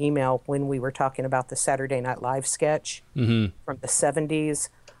 Chris, in my email when we were talking about the Saturday Night Live sketch from the 70s,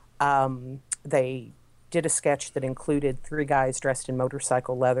 they did a sketch that included 3 guys dressed in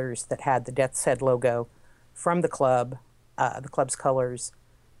motorcycle leathers that had the Death's Head logo from the club's colors.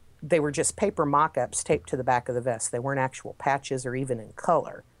 They were just paper mock-ups taped to the back of the vest. They weren't actual patches or even in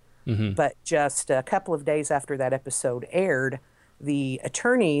color. But just a couple of days after that episode aired, the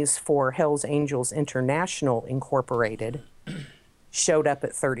attorneys for Hell's Angels International Incorporated showed up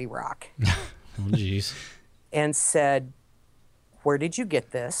at 30 Rock. Oh, geez. And said, "Where did you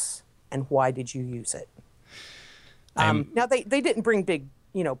get this? And why did you use it?" Now, they didn't bring big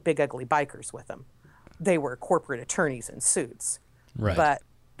ugly bikers with them. They were corporate attorneys in suits. Right. But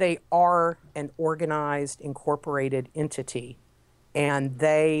they are an organized, incorporated entity. And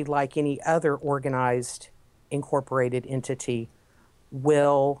they, like any other organized, incorporated entity,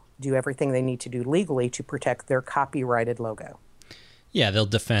 will do everything they need to do legally to protect their copyrighted logo. Yeah, they'll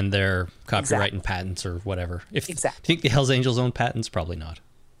defend their copyright Exactly. and patents or whatever. Exactly. Do you think the Hells Angels own patents? Probably not.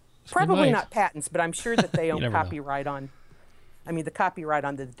 Probably might. not patents, but I'm sure that they own never know. copyright on. I mean, the copyright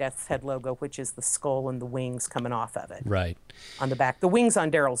on the Death's Head logo, which is the skull and the wings coming off of it Right. on the back. The wings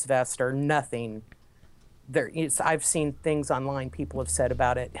on Daryl's vest are nothing. I've seen things online people have said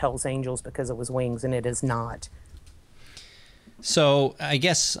about it, Hell's Angels, because it was wings, and it is not. So I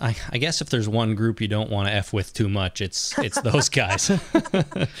guess if there's one group you don't want to F with too much, it's those guys.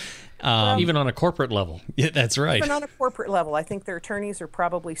 Even on a corporate level. Yeah, that's right. Even on a corporate level, I think their attorneys are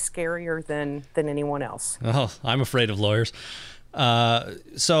probably scarier than anyone else. Oh, I'm afraid of lawyers.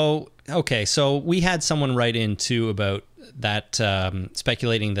 So we had someone write in too about that,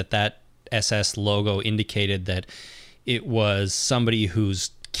 speculating that SS logo indicated that it was somebody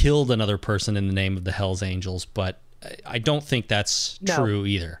who's killed another person in the name of the Hells Angels, but I don't think that's true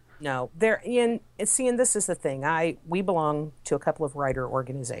either. No, and this is the thing. We belong to a couple of writer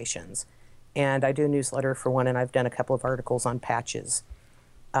organizations, and I do a newsletter for one, and I've done a couple of articles on patches,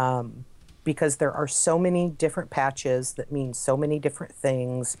 because there are so many different patches that mean so many different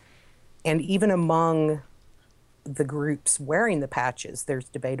things, and even among the groups wearing the patches, there's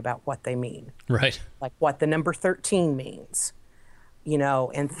debate about what they mean. Right. Like what the number 13 means,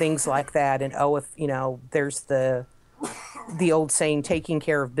 and things like that. And there's the old saying, taking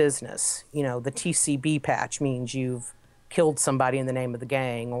care of business. The TCB patch means you've killed somebody in the name of the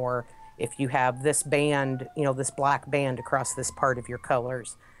gang, or if you have this band, this black band across this part of your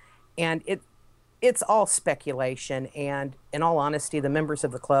colors. And it's all speculation, and in all honesty, the members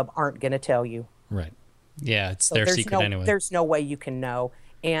of the club aren't going to tell you. Right. Yeah, it's their secret anyway. There's no way you can know,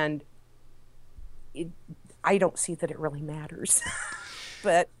 and I don't see that it really matters.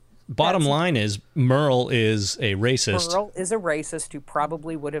 But bottom line is Merle is a racist. Merle is a racist who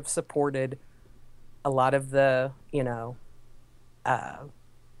probably would have supported a lot of the,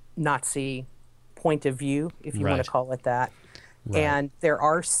 Nazi point of view, if you want to call it that. Right. And there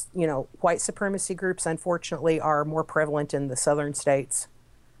are, white supremacy groups, unfortunately, are more prevalent in the southern states.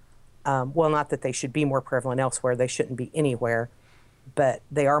 Well, not that they should be more prevalent elsewhere. They shouldn't be anywhere. But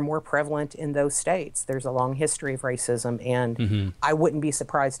they are more prevalent in those states. There's a long history of racism, and I wouldn't be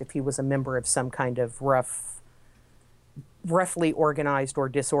surprised if he was a member of some kind of roughly organized or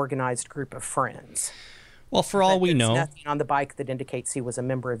disorganized group of friends. Well, for all we know, there's nothing on the bike that indicates he was a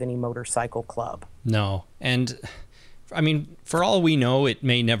member of any motorcycle club. No, and I mean, for all we know, it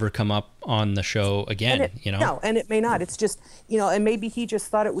may never come up on the show again. No, and it may not. It's just and maybe he just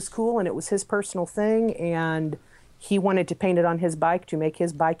thought it was cool, and it was his personal thing, and he wanted to paint it on his bike to make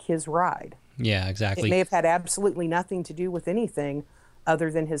his bike his ride. Yeah, exactly. It may have had absolutely nothing to do with anything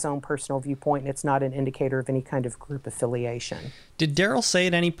other than his own personal viewpoint, and it's not an indicator of any kind of group affiliation. Did Daryl say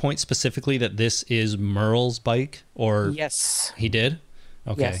at any point specifically that this is Merle's bike? Or yes. He did?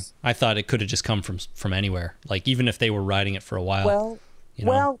 Okay. Yes. I thought it could have just come from anywhere, like even if they were riding it for a while.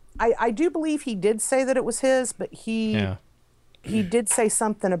 Well, I do believe he did say that it was his, but he did say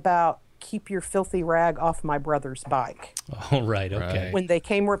something about, keep your filthy rag off my brother's bike. Oh, right. Okay. When they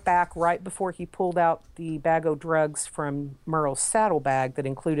came back right before he pulled out the bag of drugs from Merle's saddlebag that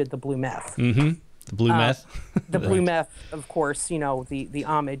included the blue meth. Mm-hmm. The blue meth. The blue meth, of course, the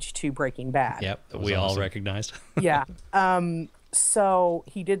homage to Breaking Bad. Yep, that we all recognized. Yeah. So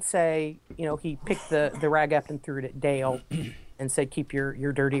he did say, he picked the rag up and threw it at Dale and said, keep your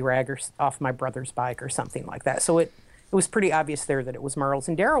dirty rag off my brother's bike or something like that. So it was pretty obvious there that it was Merle's,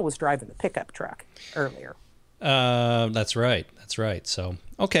 and Daryl was driving the pickup truck earlier. That's right. So,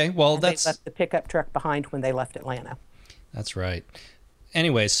 okay, well, they left the pickup truck behind when they left Atlanta. That's right.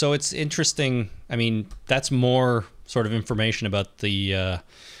 Anyway, so it's interesting. I mean, that's more sort of information about the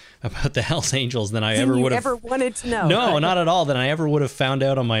Hells Angels than I ever would have ever wanted to know. No, not at all. Than I ever would have found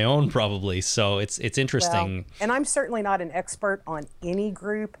out on my own, probably. So it's interesting. Well, and I'm certainly not an expert on any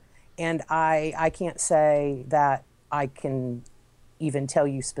group, and I can't say that I can even tell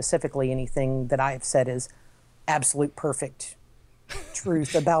you specifically anything that I have said is absolute perfect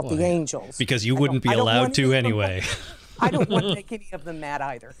truth about the Angels. Because you wouldn't be allowed to anyway. I don't want to make any of them mad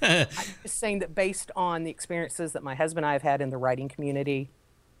either. I'm just saying that based on the experiences that my husband and I have had in the writing community,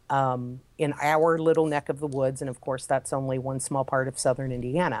 in our little neck of the woods, and of course that's only one small part of southern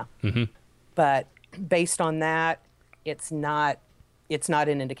Indiana. Mm-hmm. But based on that, it's not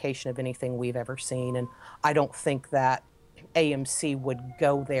an indication of anything we've ever seen, and I don't think that AMC would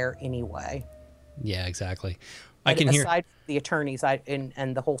go there anyway. Yeah, exactly. Aside from the attorneys,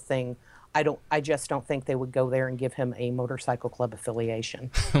 and the whole thing, I just don't think they would go there and give him a motorcycle club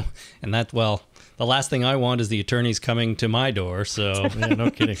affiliation. And the last thing I want is the attorneys coming to my door. So yeah, no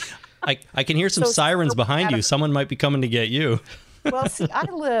kidding. I can hear some sirens behind you. Someone might be coming to get you. Well, see, I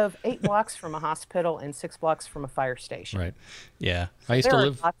live 8 blocks from a hospital and 6 blocks from a fire station. Right. Yeah. I used There to are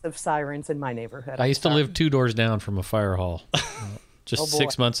live. lots of sirens in my neighborhood. I used to live 2 doors down from a fire hall. Just Oh, boy.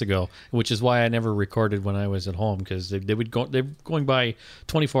 6 months ago, which is why I never recorded when I was at home, because they would go. They're going by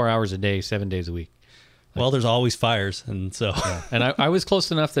 24 hours a day, 7 days a week. Well, there's always fires, and so And I was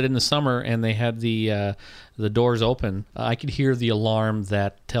close enough that in the summer, and they had the doors open, I could hear the alarm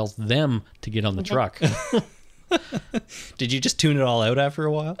that tells them to get on the truck. did you just tune it all out after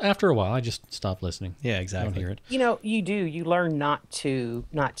a while? After a while, I just stopped listening. Yeah, I don't exactly. hear it. You know, you do. You learn not to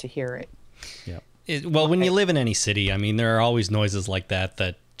hear it. Yeah. Well, when you live in any city, I mean, there are always noises like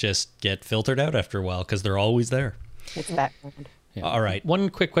that just get filtered out after a while because they're always there. It's background. Yeah. All right. One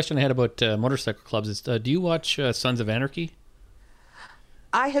quick question I had about motorcycle clubs is: do you watch Sons of Anarchy?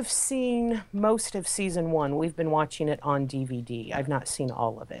 I have seen most of season 1. We've been watching it on DVD. I've not seen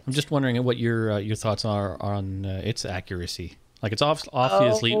all of it. I'm just wondering what your thoughts are on its accuracy. Like, it's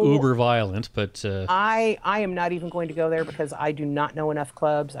obviously uber violent, but I am not even going to go there because I do not know enough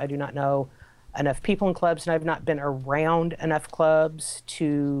clubs. I do not know enough people in clubs, and I've not been around enough clubs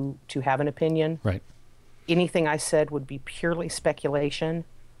to have an opinion. right. Anything I said would be purely speculation.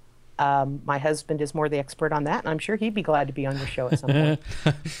 My husband is more the expert on that, and I'm sure he'd be glad to be on your show at some point.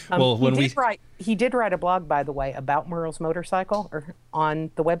 Well, when he did write a blog, by the way, about Merle's motorcycle or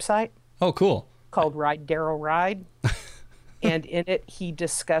on the website Oh, cool. called Ride Daryl Ride. And in it, he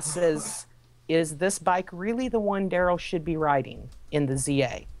discusses, is this bike really the one Daryl should be riding in the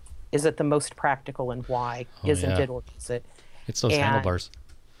ZA? Is it the most practical, and why? Isn't yeah. it, or is it? It's those And- handlebars.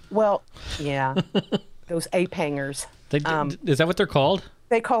 Well, yeah, those ape hangers. Is that what they're called?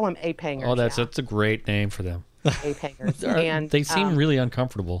 They call them ape hangers. Oh, that's yeah, a great name for them. ape hangers. And They seem really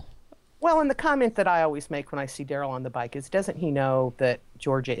uncomfortable. well, and the comment that I always make when I see Daryl on the bike is, doesn't he know that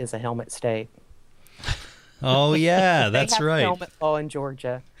Georgia is a helmet state? Oh, yeah, that's they have right. helmet law in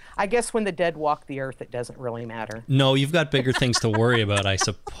Georgia. I guess when the dead walk the earth, it doesn't really matter. No, you've got bigger things to worry about, I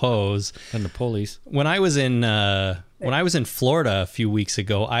suppose. And the police. When I was in Florida a few weeks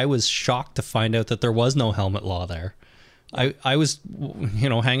ago, I was shocked to find out that there was no helmet law there. I was,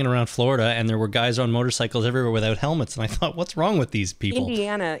 hanging around Florida, and there were guys on motorcycles everywhere without helmets, and I thought, what's wrong with these people?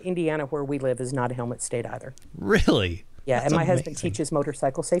 Indiana, where we live, is not a helmet state either. Really? Yeah, That's and my husband amazing. teaches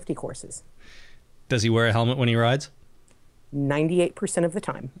motorcycle safety courses Does he wear a helmet when he rides? 98% of the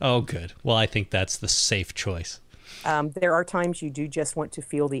time. Oh, good. Well, I think that's the safe choice. There are times you do just want to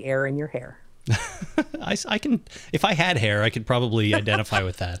feel the air in your hair. I can, if I had hair, I could probably identify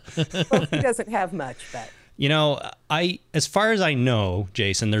with that. Well, he doesn't have much, but As far as I know,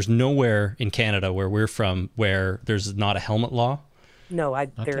 Jason, there's nowhere in Canada where we're from where there's not a helmet law. no,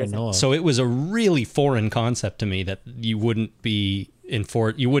 Not there that I isn't. know of. So it was a really foreign concept to me that you wouldn't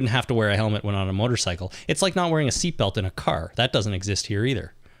you wouldn't have to wear a helmet when on a motorcycle. It's like not wearing a seatbelt in a car. That doesn't exist here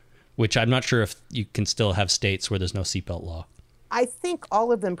either. Which I'm not sure if you can still have states where there's no seatbelt law. I think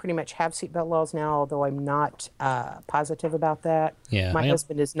all of them pretty much have seatbelt laws now, although I'm not positive about that. Yeah. My I am-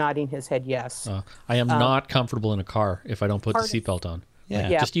 husband is nodding his head yes. I am not comfortable in a car if I don't put the part of- seatbelt on. Yeah.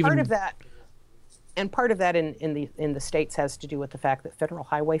 Yeah, just even- part of that, and part of that in the states has to do with the fact that federal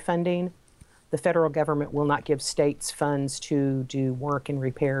highway funding, the federal government will not give states funds to do work and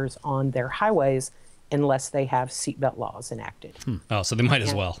repairs on their highways unless they have seatbelt laws enacted. Oh, so they might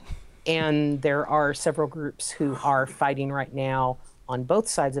as well. And there are several groups who are fighting right now on both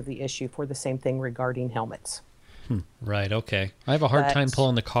sides of the issue for the same thing regarding helmets. Right, okay. I have a hard But- time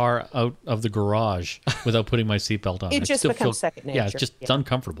pulling the car out of the garage without putting my seatbelt on. It I just still becomes second Yeah, nature. it's Yeah.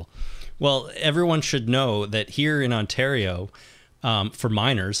 uncomfortable. Well, everyone should know that here in Ontario, for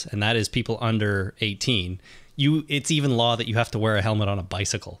minors, and that is people under 18, it's even law that you have to wear a helmet on a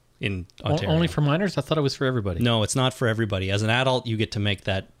bicycle in Ontario. Only for minors? I thought it was for everybody. No, it's not for everybody. As an adult, you get to make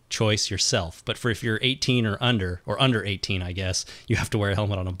that choice yourself. But if you're 18 or under 18, I guess, you have to wear a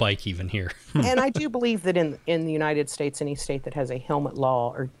helmet on a bike even here. And I do believe that in the United States, any state that has a helmet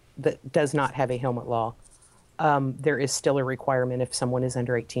law or that does not have a helmet law, there is still a requirement if someone is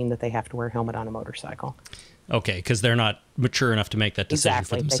under 18 that they have to wear a helmet on a motorcycle. Okay, because they're not mature enough to make that decision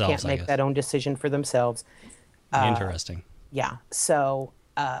Exactly. for They themselves, can't I make guess. that own decision for themselves. Interesting. Yeah. So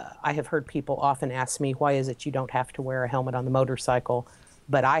I have heard people often ask me, why is it you don't have to wear a helmet on the motorcycle,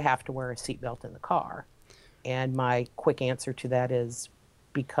 but I have to wear a seatbelt in the car? And my quick answer to that is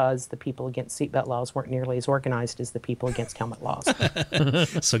because the people against seatbelt laws weren't nearly as organized as the people against helmet laws.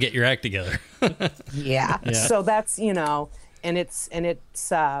 So get your act together. Yeah. So that's, and it's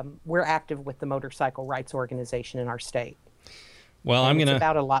we're active with the motorcycle rights organization in our state. Well, And I'm it's gonna.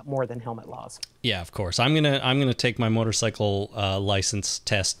 about a lot more than helmet laws. Yeah, of course. I'm gonna take my motorcycle license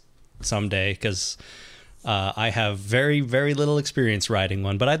test someday because I have very, very little experience riding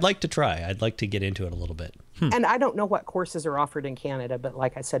one, but I'd like to try. I'd like to get into it a little bit. And I don't know what courses are offered in Canada, but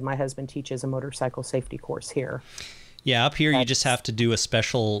like I said, my husband teaches a motorcycle safety course here. Yeah, up here you just have to do a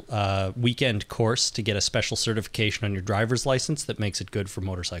special weekend course to get a special certification on your driver's license that makes it good for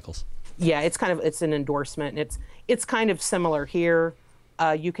motorcycles. Yeah, it's an endorsement. It's kind of similar here.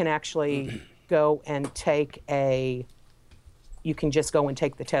 You can actually go and you can just go and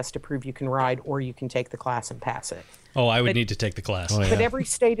take the test to prove you can ride, or you can take the class and pass it. Oh, I would need to take the class. Oh, yeah. But every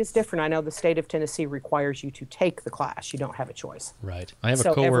state is different. I know the state of Tennessee requires you to take the class. You don't have a choice. Right. I have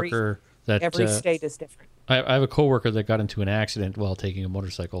a coworker that every state is different. I have a coworker that got into an accident while taking a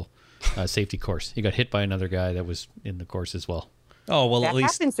motorcycle safety course. He got hit by another guy that was in the course as well. Oh, well, That at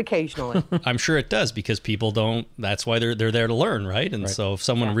least happens occasionally. I'm sure it does, because people don't. That's why they're there to learn, right? And so if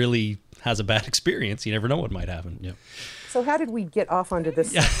someone really has a bad experience, you never know what might happen. Yeah. So how did we get off onto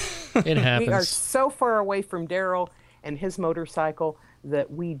this? It happens. We are so far away from Daryl and his motorcycle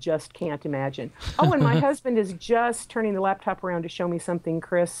that we just can't imagine. Oh, and my husband is just turning the laptop around to show me something,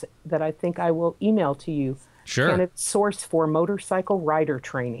 Chris, that I think I will email to you. Sure. And it's source for motorcycle rider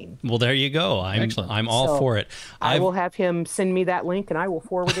training. Well, there you go. I'm all for it. I will have him send me that link and I will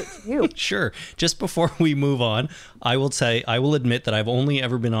forward it to you. Sure. Just before we move on, I will admit that I've only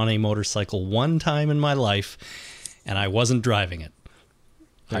ever been on a motorcycle one time in my life, and I wasn't driving it.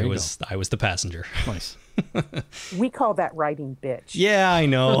 I was the passenger. Nice. We call that riding bitch. Yeah, I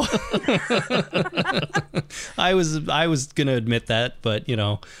know. I was gonna admit that, but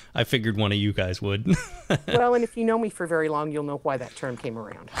I figured one of you guys would. Well, and if you know me for very long, you'll know why that term came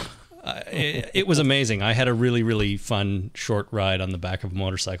around. It was amazing. I had a really, really fun short ride on the back of a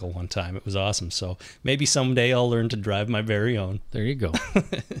motorcycle one time. It was awesome. So maybe someday I'll learn to drive my very own. There you go.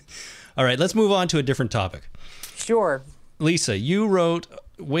 All right, let's move on to a different topic. Sure. Lisa, you wrote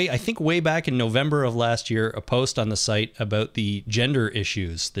way back in November of last year, a post on the site about the gender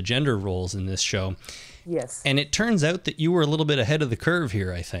issues, the gender roles in this show. Yes. And it turns out that you were a little bit ahead of the curve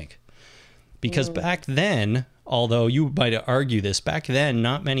here, I think. Because back then, although you might argue this, back then,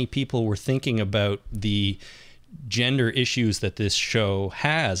 not many people were thinking about the gender issues that this show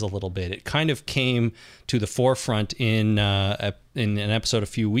has a little bit. It kind of came to the forefront in an episode a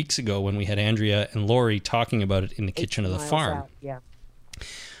few weeks ago when we had Andrea and Lori talking about it in the kitchen of the farm. Out. Yeah.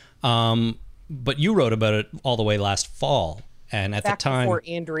 But you wrote about it all the way last fall. And at Back the time, before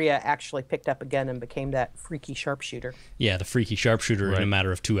Andrea actually picked up a gun and became that freaky sharpshooter. Yeah, the freaky sharpshooter in a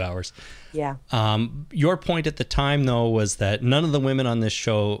matter of 2 hours. Yeah. Your point at the time, though, was that none of the women on this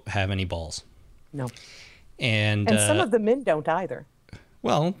show have any balls. No. And some of the men don't either.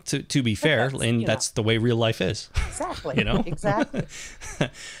 Well, to be fair, that's the way real life is. Exactly. Exactly.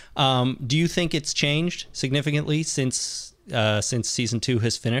 Do you think it's changed significantly since season 2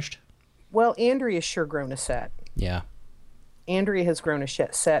 has finished? Well, Andrea's sure grown a set. Yeah. Andrea has grown a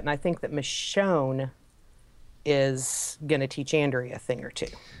set, and I think that Michonne is going to teach Andrea a thing or two.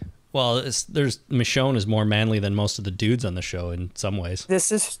 Well, Michonne is more manly than most of the dudes on the show in some ways.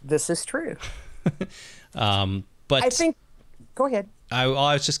 This is true. But I think. Go ahead. I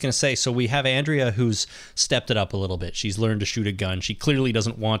was just going to say, so we have Andrea who's stepped it up a little bit. She's learned to shoot a gun. She clearly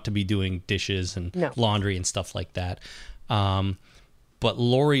doesn't want to be doing dishes and laundry and stuff like that. But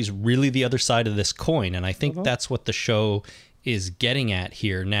Lori's really the other side of this coin, and I think that's what the show is getting at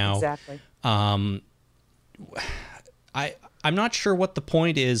here. Now, exactly. I'm not sure what the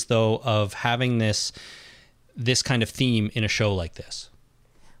point is, though, of having this kind of theme in a show like this.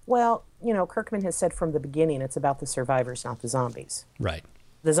 Well, Kirkman has said from the beginning it's about the survivors, not the zombies. Right.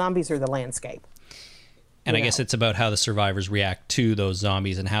 The zombies are the landscape. And I guess it's about how the survivors react to those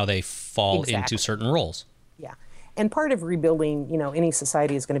zombies and how they fall into certain roles. Yeah. And part of rebuilding, any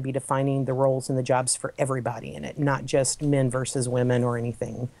society is going to be defining the roles and the jobs for everybody in it, not just men versus women or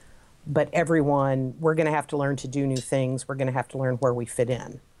anything. But everyone, we're going to have to learn to do new things. We're going to have to learn where we fit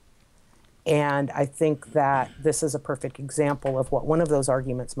in. And I think that this is a perfect example of what one of those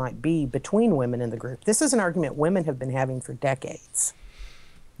arguments might be between women in the group. This is an argument women have been having for decades.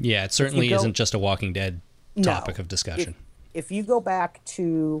 Yeah, it certainly isn't just a Walking Dead topic of discussion. If you go back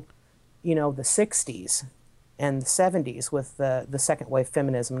to, the 60s and the 70s with the second wave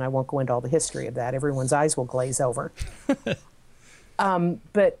feminism, and I won't go into all the history of that, everyone's eyes will glaze over.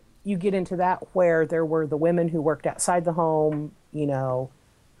 But you get into that where there were the women who worked outside the home,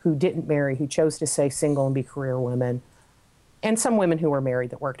 who didn't marry, who chose to stay single and be career women, and some women who were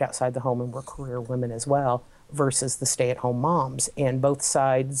married that worked outside the home and were career women as well, versus the stay-at-home moms. And both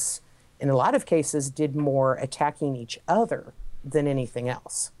sides, in a lot of cases, did more attacking each other than anything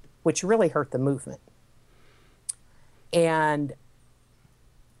else, which really hurt the movement. And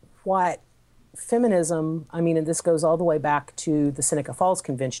what feminism, I mean, and this goes all the way back to the Seneca Falls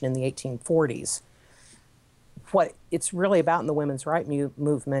Convention in the 1840s. What it's really about in the women's rights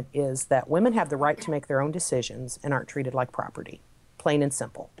movement is that women have the right to make their own decisions and aren't treated like property, plain and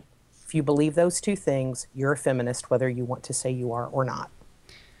simple. If you believe those two things, you're a feminist, whether you want to say you are or not.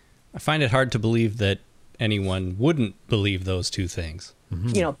 I find it hard to believe that anyone wouldn't believe those two things. Mm-hmm.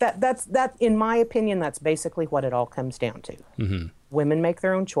 You know, that's in my opinion, that's basically what it all comes down to. Mm-hmm. Women make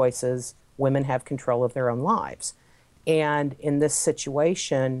their own choices. Women have control of their own lives. And in this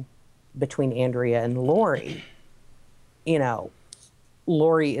situation between Andrea and Lori, you know,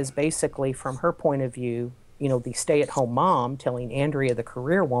 Lori is basically, from her point of view, you know, the stay-at-home mom telling Andrea, the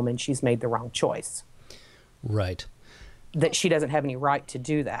career woman, she's made the wrong choice. Right. That she doesn't have any right to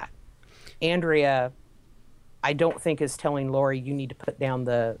do that. Andrea, I don't think, is telling Lori, you need to put down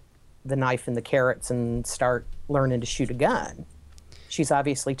the knife and the carrots and start learning to shoot a gun. She's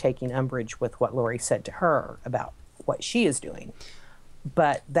obviously taking umbrage with what Lori said to her about what she is doing.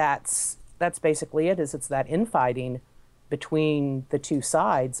 But that's basically it, is it's that infighting between the two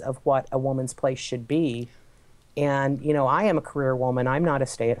sides of what a woman's place should be. And, you know, I am a career woman. I'm not a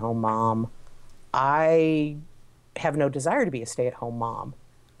stay-at-home mom. I have no desire to be a stay-at-home mom.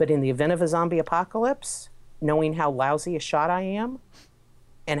 But in the event of a zombie apocalypse, knowing how lousy a shot I am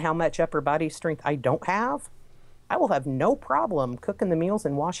and how much upper body strength I don't have, I will have no problem cooking the meals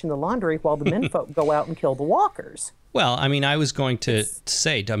and washing the laundry while the menfolk go out and kill the walkers. Well, I mean, I was going to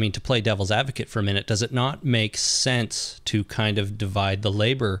say, I mean, to play devil's advocate for a minute, does it not make sense to kind of divide the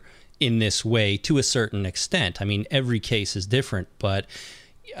labor in this way to a certain extent? I mean, every case is different, but...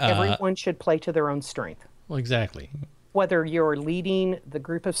 everyone should play to their own strength. Well, exactly. Whether you're leading the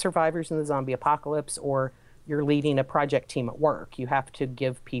group of survivors in the zombie apocalypse or you're leading a project team at work, you have to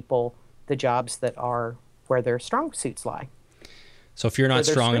give people the jobs that are where their strong suits lie. So if you're not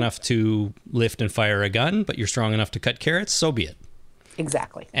strong enough to lift and fire a gun, but you're strong enough to cut carrots, so be it.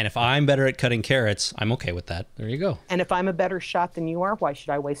 Exactly. And if I'm better at cutting carrots, I'm okay with that. There you go. And if I'm a better shot than you are, why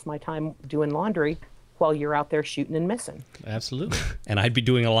should I waste my time doing laundry while you're out there shooting and missing? Absolutely. And I'd be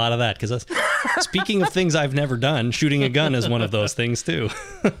doing a lot of that, because speaking of things I've never done, shooting a gun is one of those things too.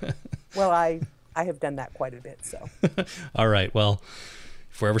 Well, I have done that quite a bit, so. All right, well,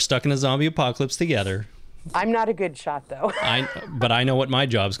 if we're ever stuck in a zombie apocalypse together... I'm not a good shot, though. But I know what my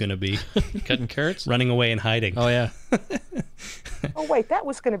job's going to be. Cutting carrots? Running away and hiding. Oh, yeah. Oh, wait, that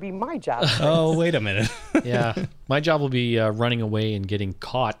was going to be my job. Oh, wait a minute. Yeah. My job will be running away and getting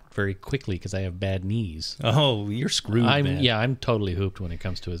caught very quickly because I have bad knees. Oh, you're screwed, man. Yeah, I'm totally hooped when it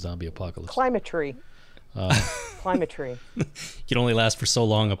comes to a zombie apocalypse. Climb a tree. Climb a tree. You can only last for so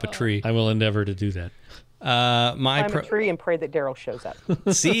long up a tree. I will endeavor to do that. Climb a tree and pray that Daryl shows up.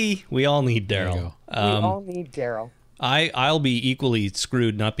 See, we all need Daryl. We all need Daryl. I'll be equally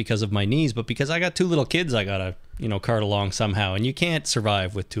screwed, not because of my knees, but because I got two little kids I gotta, cart along somehow, and you can't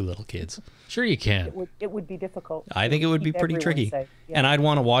survive with two little kids. Sure you can. It would be difficult. I think it would be pretty tricky. Yeah. And I'd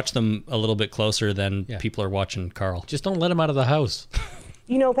want to watch them a little bit closer than people are watching Carl. Just don't let them out of the house.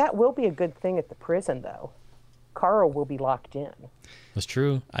 That will be a good thing at the prison, though. Carl will be locked in. That's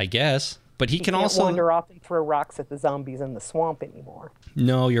true. I guess. But he can can't also wander off and throw rocks at the zombies in the swamp anymore.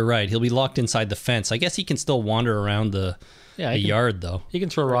 No, you're right. He'll be locked inside the fence. I guess he can still wander around the yard, though. He can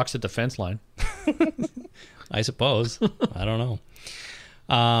throw rocks at the fence line. I suppose. I don't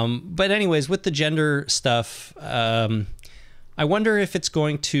know. But anyways, with the gender stuff, I wonder if it's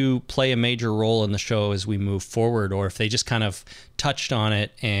going to play a major role in the show as we move forward, or if they just kind of touched on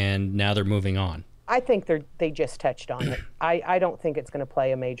it and now they're moving on. I think they just touched on it. I don't think it's going to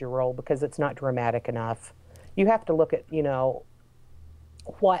play a major role because it's not dramatic enough. You have to look at,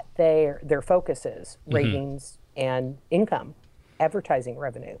 what their focus is, ratings and income, advertising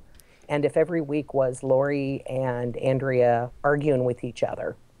revenue. And if every week was Lori and Andrea arguing with each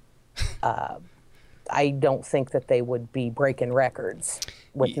other, I don't think that they would be breaking records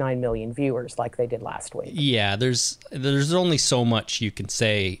with 9 million viewers like they did last week. Yeah, there's only so much you can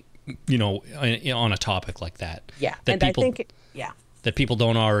say, on a topic like that. Yeah, that and people, that people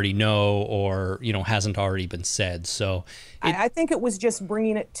don't already know or, hasn't already been said. So I think it was just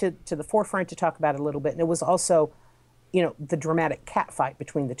bringing it to the forefront to talk about it a little bit. And it was also, the dramatic catfight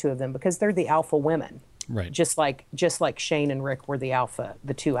between the two of them because they're the alpha women. Right. Just like Shane and Rick were the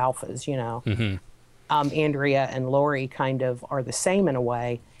two alphas, Mm-hmm. Andrea and Lori kind of are the same in a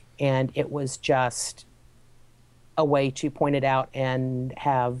way. And it was just a way to point it out and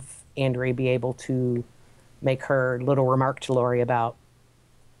have Andrea be able to make her little remark to Lori about,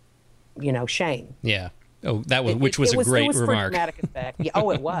 Shane. Yeah. Oh, which was a great remark. For dramatic effect. Yeah,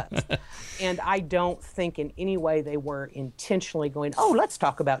 it was. And I don't think in any way they were intentionally going, let's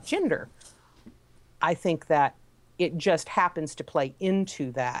talk about gender. I think that it just happens to play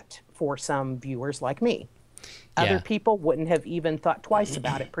into that for some viewers like me. Other people wouldn't have even thought twice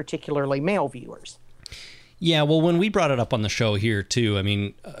about it, particularly male viewers. Yeah, well, when we brought it up on the show here too, I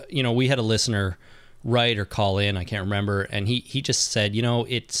mean, we had a listener write or call in, I can't remember, and he just said,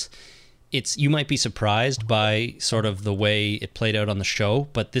 it's you might be surprised by sort of the way it played out on the show,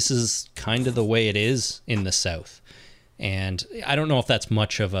 but this is kind of the way it is in the South. And I don't know if that's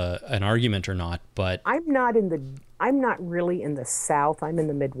much of an argument or not, but I'm not really in the South. I'm in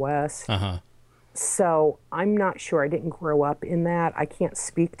the Midwest. Uh-huh. So I'm not sure. I didn't grow up in that. I can't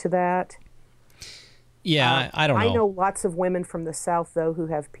speak to that. Yeah, I don't know. I know lots of women from the South, though, who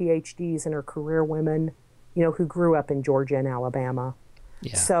have PhDs and are career women, who grew up in Georgia and Alabama.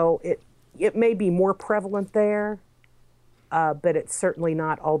 Yeah. So it may be more prevalent there, but it's certainly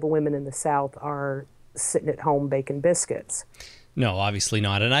not all the women in the South are sitting at home baking biscuits. No, obviously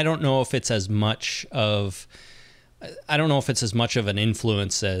not. And I don't know if it's as much of an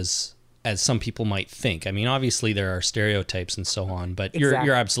influence as some people might think. I mean, obviously there are stereotypes and so on, but Exactly.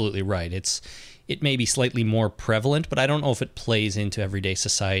 you're absolutely right. It may be slightly more prevalent, but I don't know if it plays into everyday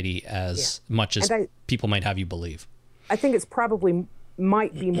society as much as people might have you believe. I think it's probably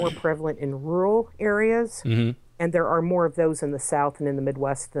might be more prevalent in rural areas, Mm-hmm. and there are more of those in the South and in the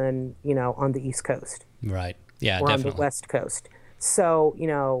Midwest than, on the East Coast. Right. Yeah, or definitely. on the West Coast. So,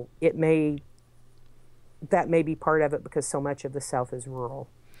 that may be part of it because so much of the South is rural.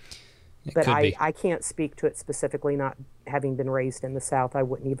 But could be. I can't speak to it specifically, not having been raised in the South. I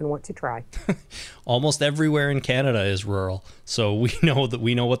wouldn't even want to try. Almost everywhere in Canada is rural, so we know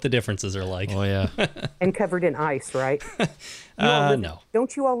what the differences are like. Oh yeah. And covered in ice, right? No.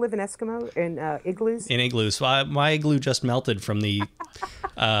 Don't you all live in Eskimo and igloos? In igloos. My igloo just melted from the,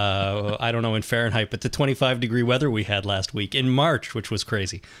 I don't know in Fahrenheit, but the 25-degree weather we had last week in March, which was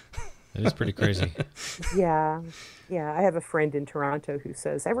crazy. It is pretty crazy. Yeah. Yeah, I have a friend in Toronto who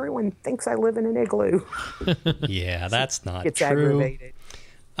says, everyone thinks I live in an igloo. Yeah, that's not It's true. aggravated.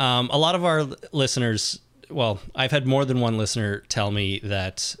 A lot of our listeners, well, I've had more than one listener tell me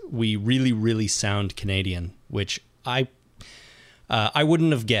that we really, really sound Canadian, which I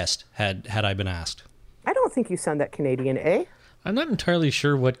wouldn't have guessed had I been asked. I don't think you sound that Canadian, eh? I'm not entirely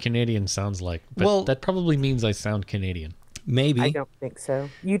sure what Canadian sounds like, but that probably means I sound Canadian. Maybe. I don't think so.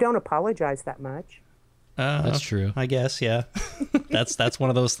 You don't apologize that much. That's true. I guess, yeah. That's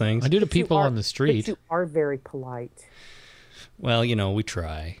one of those things. I do to people on the street. But you are very polite. Well, we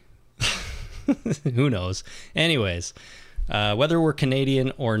try. Who knows? Anyways, whether we're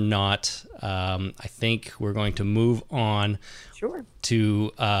Canadian or not, I think we're going to move on Sure.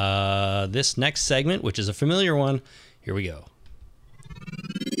 to this next segment, which is a familiar one. Here we go.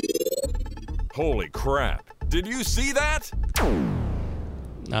 Holy crap. Did you see that?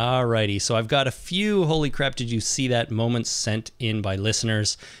 Alrighty, so I've got a few holy crap did you see that moments sent in by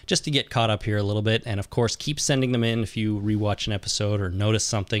listeners just to get caught up here a little bit, and of course keep sending them in if you rewatch an episode or notice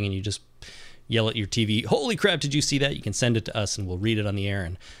something and you just yell at your TV, holy crap did you see that? You can send it to us and we'll read it on the air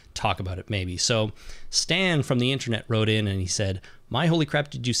and talk about it maybe. So Stan from the internet wrote in and he said, my holy crap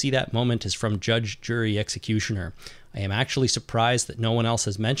did you see that moment is from Judge, Jury, Executioner. I am actually surprised that no one else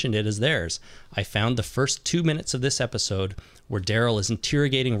has mentioned it as theirs. I found the first 2 minutes of this episode where Daryl is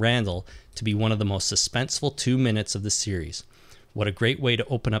interrogating Randall to be one of the most suspenseful 2 minutes of the series. What a great way to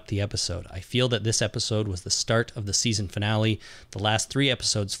open up the episode. I feel that this episode was the start of the season finale. The last 3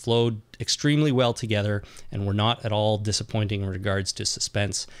 episodes flowed extremely well together and were not at all disappointing in regards to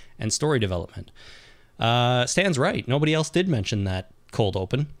suspense and story development. Stan's right. Nobody else did mention that cold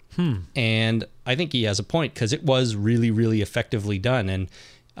open. And I think he has a point because it was really, really effectively done. And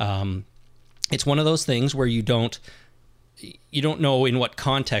it's one of those things where you don't know in what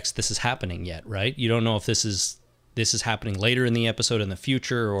context this is happening yet, right? You don't know if this is happening later in the episode in the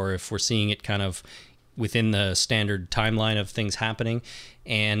future, or if we're seeing it kind of within the standard timeline of things happening.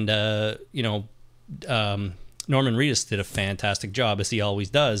 And Norman Reedus did a fantastic job, as he always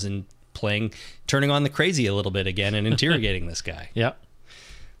does, in turning on the crazy a little bit again and interrogating this guy. Yeah.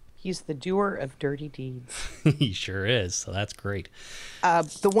 He's the doer of dirty deeds. He sure is. So that's great.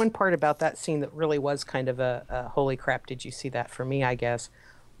 The one part about that scene that really was kind of a holy crap, did you see that for me, I guess,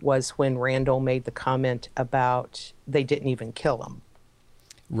 was when Randall made the comment about they didn't even kill him.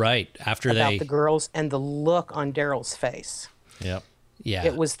 Right. After about the girls and the look on Daryl's face. Yep. Yeah.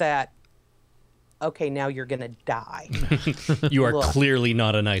 It was that, okay, now you're going to die. You are clearly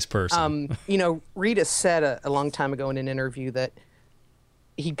not a nice person. Rita said a long time ago in an interview that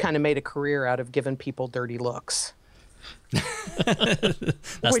he kind of made a career out of giving people dirty looks.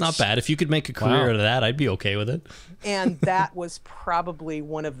 That's not bad. If you could make a career out of that, I'd be okay with it. And that was probably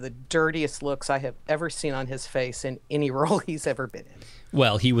one of the dirtiest looks I have ever seen on his face in any role he's ever been in.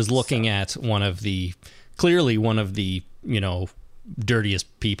 Well, he was looking at clearly one of the,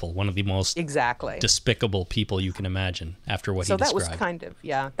 dirtiest people, one of the most despicable people you can imagine after what he described. So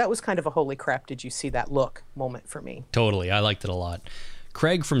that was kind of a holy crap, did you see that look moment for me. Totally. I liked it a lot.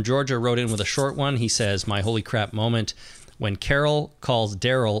 Craig from Georgia wrote in with a short one. He says, my holy crap moment, when Carol calls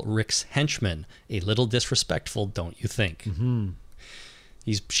Daryl Rick's henchman, a little disrespectful, don't you think? Mm-hmm.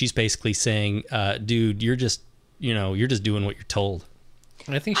 She's basically saying, dude, you're just doing what you're told.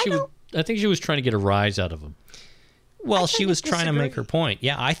 I think she was trying to get a rise out of him. Well, she was trying to make her point.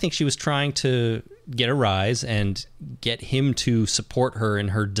 Yeah, I think she was trying to get a rise and get him to support her in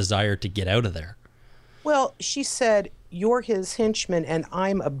her desire to get out of there. Well, she said, you're his henchman and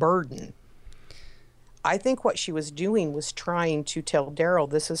I'm a burden. I think what she was doing was trying to tell Daryl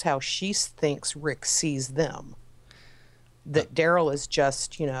this is how she thinks Rick sees them. That Daryl is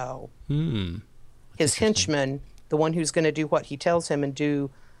just, his henchman, the one who's going to do what he tells him and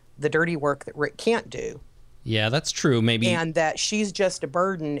do the dirty work that Rick can't do. Yeah, that's true. Maybe. And that she's just a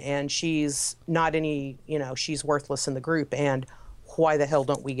burden and she's not she's worthless in the group. And why the hell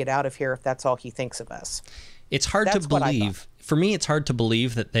don't we get out of here if that's all he thinks of us? It's hard to believe. For me, it's hard to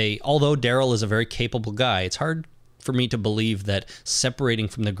believe that although Daryl is a very capable guy, it's hard for me to believe that separating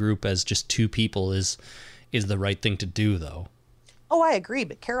from the group as just two people is the right thing to do, though. Oh, I agree,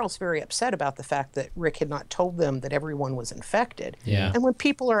 but Carol's very upset about the fact that Rick had not told them that everyone was infected. Yeah. And when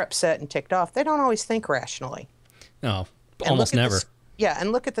people are upset and ticked off, they don't always think rationally. No, almost never.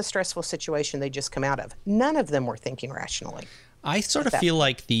 And look at the stressful situation they just come out of. None of them were thinking rationally. I sort of feel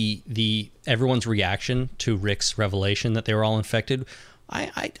like the everyone's reaction to Rick's revelation that they were all infected,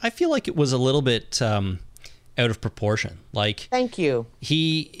 I feel like it was a little bit out of proportion. Like, thank you.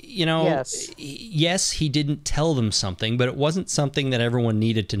 Yes, he didn't tell them something, but it wasn't something that everyone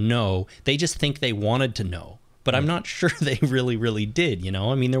needed to know. They just think they wanted to know. But I'm not sure they really, really did,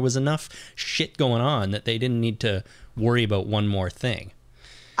 I mean, there was enough shit going on that they didn't need to worry about one more thing.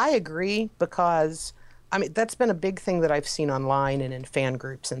 I agree, because, that's been a big thing that I've seen online and in fan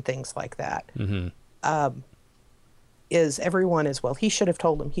groups and things like that. Mm-hmm. Is everyone is, well, he should have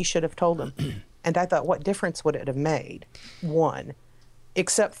told him. He should have told him. And I thought, what difference would it have made? One,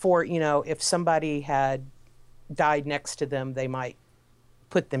 except for, if somebody had died next to them, they might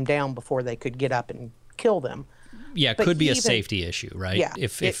put them down before they could get up and kill them. Yeah, it could be a safety issue, right? Yeah,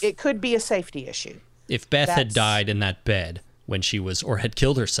 it could be a safety issue. If Beth had died in that bed when she was, or had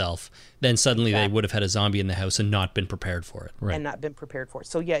killed herself, then suddenly they would have had a zombie in the house and not been prepared for it. Right. And not been prepared for it.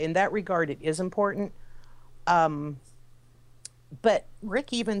 So yeah, in that regard, it is important. But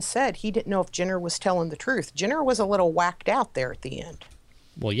Rick even said he didn't know if Jenner was telling the truth. Jenner was a little whacked out there at the end.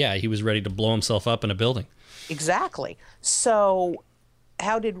 Well, yeah, he was ready to blow himself up in a building. Exactly. So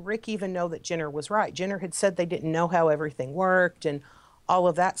how did Rick even know that Jenner was right? Jenner had said they didn't know how everything worked and all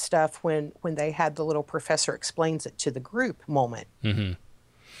of that stuff when they had the little professor explains it to the group moment. Mm-hmm.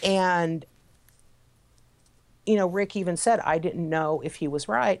 And, Rick even said, I didn't know if he was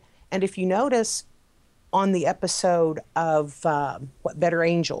right. And if you notice on the episode of Better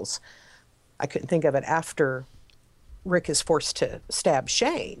Angels, I couldn't think of it, after Rick is forced to stab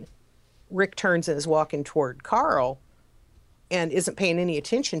Shane, Rick turns and is walking toward Carl and isn't paying any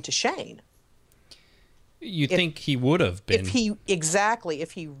attention to Shane. You think he would have been. If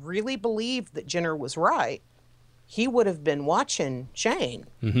he really believed that Jenner was right, he would have been watching Shane.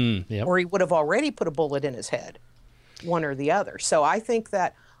 Mm-hmm. Yep. Or he would have already put a bullet in his head, one or the other. So I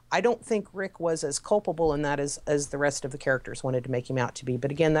don't think Rick was as culpable in that as the rest of the characters wanted to make him out to be. But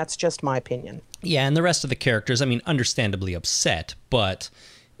again, that's just my opinion. Yeah, and the rest of the characters, understandably upset, but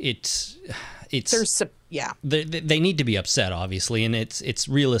they need to be upset, obviously, and it's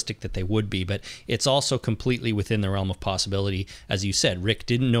realistic that they would be, but it's also completely within the realm of possibility. As you said, Rick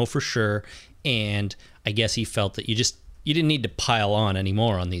didn't know for sure, and I guess he felt that you didn't need to pile on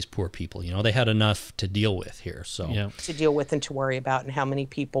anymore on these poor people. They had enough to deal with here. So to deal with and to worry about, and how many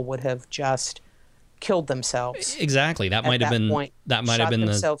people would have just killed themselves. Exactly. That might have been shot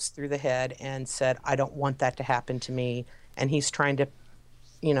themselves through the head and said, I don't want that to happen to me. And he's trying to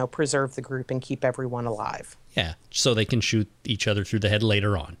preserve the group and keep everyone alive. Yeah, so they can shoot each other through the head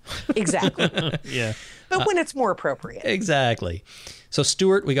later on. Exactly. Yeah. But when it's more appropriate. Exactly. So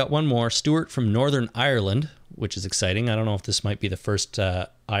Stuart, we got one more. Stuart from Northern Ireland, which is exciting. I don't know if this might be the first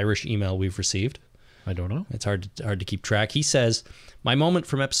Irish email we've received. I don't know. It's hard to keep track. He says, my moment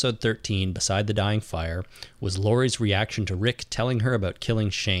from episode 13, Beside the Dying Fire, was Lori's reaction to Rick telling her about killing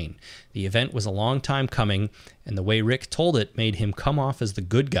Shane. The event was a long time coming, and the way Rick told it made him come off as the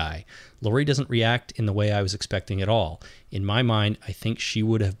good guy. Lori doesn't react in the way I was expecting at all. In my mind, I think she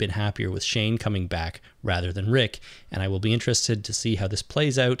would have been happier with Shane coming back rather than Rick, and I will be interested to see how this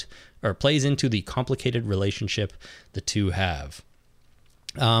plays out, or plays into the complicated relationship the two have.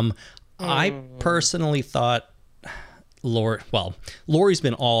 I personally thought Lori's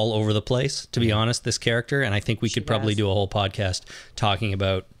been all over the place, to be honest, this character, and I think we could probably do a whole podcast talking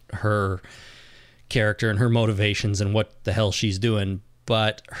about her character and her motivations and what the hell she's doing.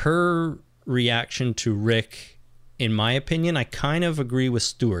 But her reaction to Rick, in my opinion, I kind of agree with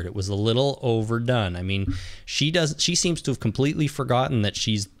Stuart. It was a little overdone. I mean, she seems to have completely forgotten that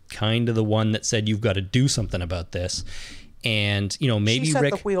she's kind of the one that said, you've got to do something about this. And, maybe she set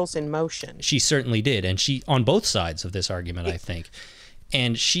Rick, the wheels in motion. She certainly did. And she, on both sides of this argument, I think.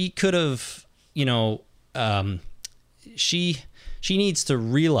 And she could have, she needs to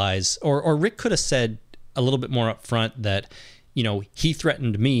realize, or Rick could have said a little bit more up front that, he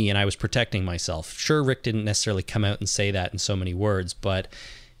threatened me and I was protecting myself. Sure, Rick didn't necessarily come out and say that in so many words, but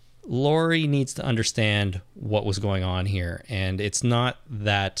Lori needs to understand what was going on here, and it's not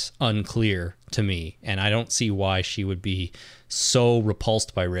that unclear to me, and I don't see why she would be so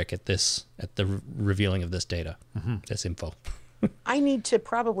repulsed by Rick at the revealing of this data, this info. I need to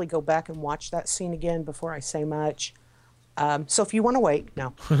probably go back and watch that scene again before I say much. So if you want to wait,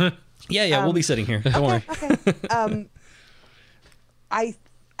 no. Yeah, we'll be sitting here. Don't worry. Okay.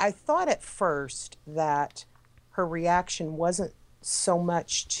 I thought at first that her reaction wasn't so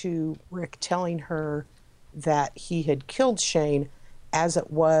much to Rick telling her that he had killed Shane as it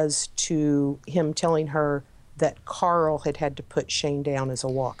was to him telling her that Carl had to put Shane down as a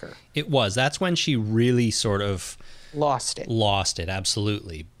walker. It was. That's when she really sort of lost it,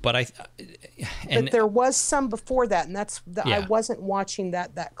 absolutely. But but there was some before that, and I wasn't watching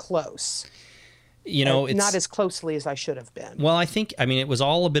that close. It's not as closely as I should have been. Well, it was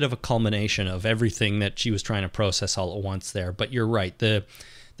all a bit of a culmination of everything that she was trying to process all at once there. But you're right.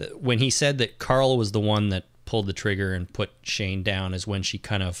 When he said that Carl was the one that pulled the trigger and put Shane down is when she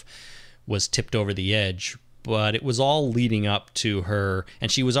kind of was tipped over the edge. But it was all leading up to her,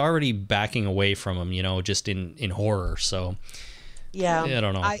 and she was already backing away from him, just in horror. So yeah, I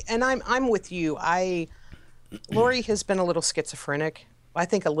don't know. I'm with you. Lori has been a little schizophrenic. I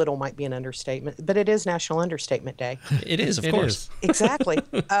think a little might be an understatement, but it is National Understatement Day. It is, of course. Exactly.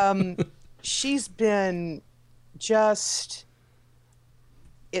 She's been just,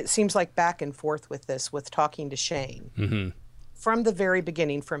 it seems like back and forth with this, with talking to Shane. Mm-hmm. From the very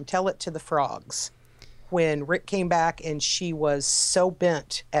beginning, from Tell It to the Frogs, when Rick came back and she was so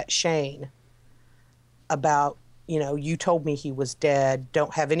bent at Shane about, you told me he was dead,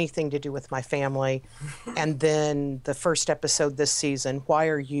 don't have anything to do with my family. And then the first episode this season, why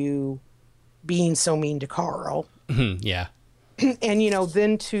are you being so mean to Carl? Yeah. And,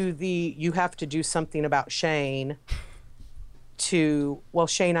 then to you have to do something about Shane, to, well,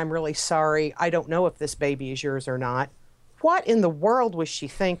 Shane, I'm really sorry. I don't know if this baby is yours or not. What in the world was she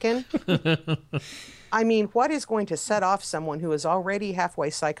thinking? I mean, what is going to set off someone who is already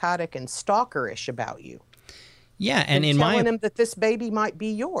halfway psychotic and stalkerish about you? Yeah, and telling him that this baby might be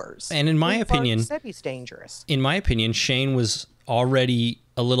yours. And in my opinion, said he's dangerous. In my opinion, Shane was already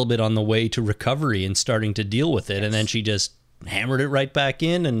a little bit on the way to recovery and starting to deal with it, yes. And then she just hammered it right back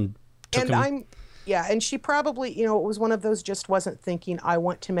in and took him. And she probably, it was one of those just wasn't thinking, I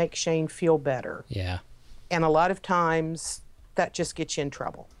want to make Shane feel better. Yeah. And a lot of times that just gets you in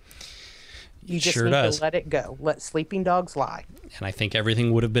trouble. You just sure need does. to let it go. Let sleeping dogs lie. And I think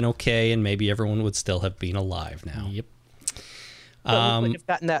everything would have been okay, and maybe everyone would still have been alive now. Yep. But we wouldn't have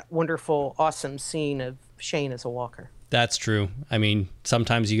gotten that wonderful, awesome scene of Shane as a walker. That's true. I mean,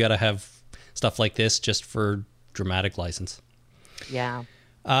 sometimes you got to have stuff like this just for dramatic license. Yeah.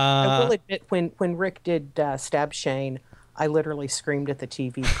 I will admit, when Rick did stab Shane, I literally screamed at the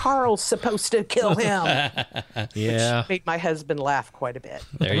TV, Carl's supposed to kill him. Yeah. Which made my husband laugh quite a bit.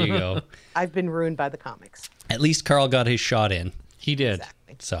 There you go. I've been ruined by the comics. At least Carl got his shot in. He did.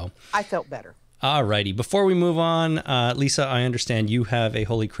 Exactly. So I felt better. All righty. Before we move on, Lisa, I understand you have a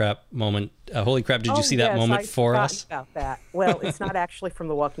holy crap moment. Holy crap, did you see that moment for us? About that. Well, it's not actually from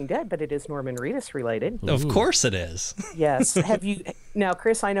The Walking Dead, but it is Norman Reedus related. Ooh. Of course it is. Yes. Have you now,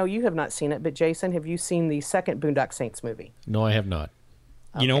 Chris, I know you have not seen it, but Jason, have you seen the second Boondock Saints movie? No, I have not.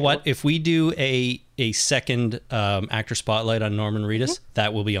 You know what? If we do a second actor spotlight on Norman Reedus,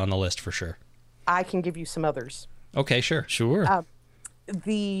 that will be on the list for sure. I can give you some others. Okay, sure. Sure.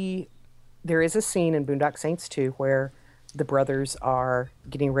 there is a scene in Boondock Saints 2 where the brothers are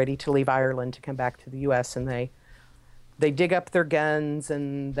getting ready to leave Ireland to come back to the U.S., and they dig up their guns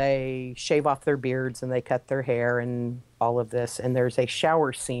and they shave off their beards and they cut their hair and all of this. And there's a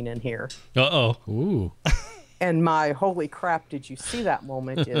shower scene in here. Uh-oh. Ooh. And my holy crap, did you see that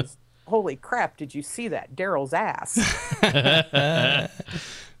moment is, holy crap, did you see that? Daryl's ass.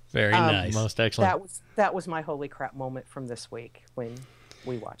 Very nice. Most excellent. That was my holy crap moment from this week when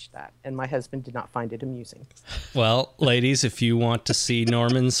we watched that. And my husband did not find it amusing. Well, ladies, if you want to see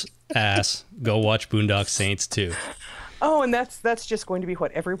Norman's ass, go watch Boondock Saints 2. Oh, and that's just going to be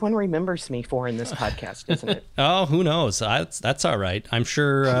what everyone remembers me for in this podcast, isn't it? Oh, who knows? That's all right. I'm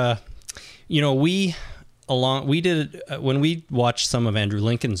sure, we did when we watched some of Andrew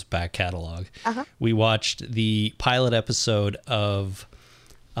Lincoln's back catalog, we watched the pilot episode of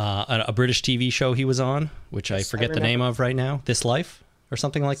a British TV show he was on, which I forget the name of right now, This Life or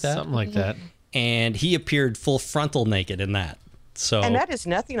something like that. Something like that. And he appeared full frontal naked in that. So, and that is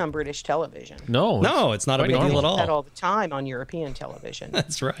nothing on British television. No, it's not a big deal at all. That all the time on European television.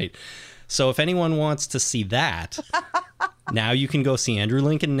 That's right. So if anyone wants to see that, now you can go see Andrew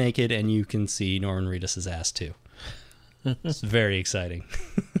Lincoln naked, and you can see Norman Reedus' ass too. It's very exciting.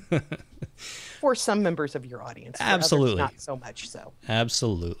 For some members of your audience. For Absolutely. others, not so much so.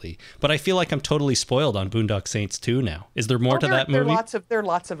 Absolutely. But I feel like I'm totally spoiled on Boondock Saints 2 now. Is there more to that movie? There are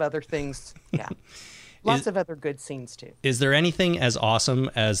lots of other things. Yeah. Lots of other good scenes too. Is there anything as awesome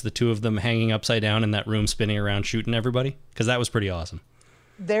as the two of them hanging upside down in that room spinning around shooting everybody? Because that was pretty awesome.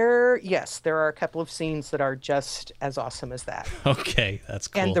 There are a couple of scenes that are just as awesome as that. Okay, that's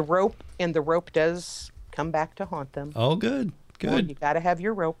cool. And the rope does come back to haunt them. Oh, good. Well, you got to have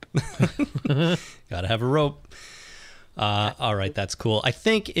your rope. Got to have a rope. All right, that's cool. I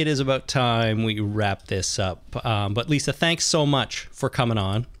think it is about time we wrap this up. But Lisa, thanks so much for coming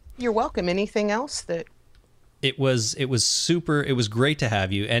on. You're welcome. Anything else that... It was super. It was great to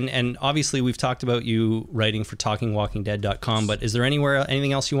have you. And obviously we've talked about you writing for TalkingWalkingDead.com, but is there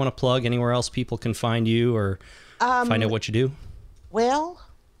anything else you want to plug? Anywhere else people can find you or find out what you do? Well,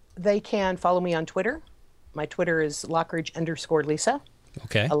 they can follow me on Twitter. My Twitter is Lockridge_Lisa.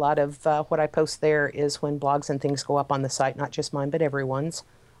 Okay. A lot of what I post there is when blogs and things go up on the site, not just mine, but everyone's,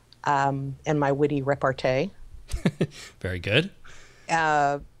 and my witty repartee. Very good.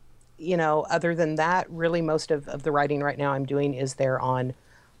 Other than that, really most of the writing right now I'm doing is there on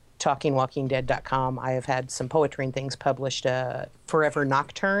TalkingWalkingDead.com. I have had some poetry and things published. Forever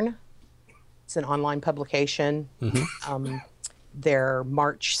Nocturne. It's an online publication. Mm-hmm. Their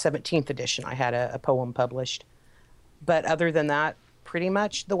March 17th edition, I had a poem published. But other than that, pretty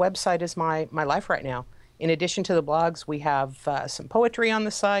much the website is my life right now. In addition to the blogs, we have some poetry on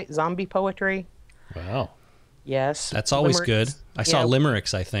the site, zombie poetry. Wow. Yes. That's always good. I saw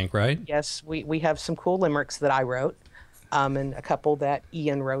limericks, I think, right? Yes, we have some cool limericks that I wrote, and a couple that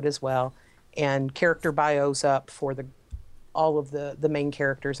Ian wrote as well, and character bios up for all of the main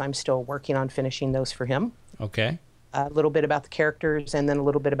characters. I'm still working on finishing those for him. Okay. A little bit about the characters, and then a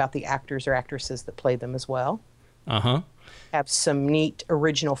little bit about the actors or actresses that play them as well. Uh-huh. Have some neat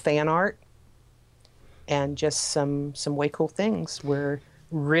original fan art, and just some way cool things. We're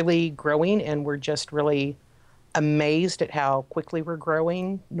really growing, and we're just really amazed at how quickly we're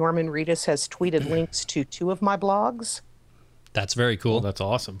growing. Norman Reedus has tweeted links to 2 of my blogs. That's very cool. Well, that's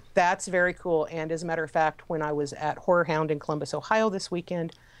awesome. That's very cool. And as a matter of fact, when I was at Horror Hound in Columbus, Ohio this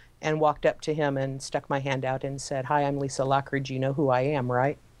weekend, and walked up to him and stuck my hand out and said, "Hi, I'm Lisa Lockridge. You know who I am,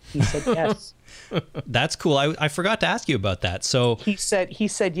 right?" He said, "Yes." That's cool. I forgot to ask you about that. So he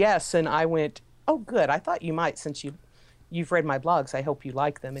said yes, and I went, "Oh, good. I thought you might, since you've read my blogs. I hope you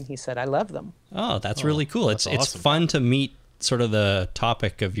like them." And he said, "I love them." Oh, that's really cool. That's awesome. It's fun to meet sort of the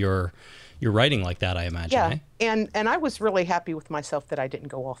topic of your writing like that, I imagine. Yeah, eh? and I was really happy with myself that I didn't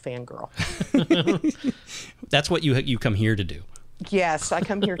go all fangirl. That's what you come here to do. Yes, I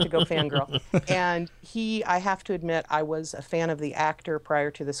come here to go fangirl. And I have to admit, I was a fan of the actor prior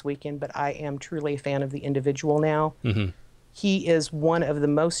to this weekend, but I am truly a fan of the individual now. Mm-hmm. He is one of the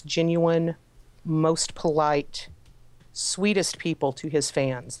most genuine, most polite, sweetest people to his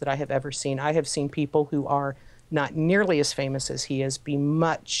fans that I have ever seen. I have seen people who are not nearly as famous as he is be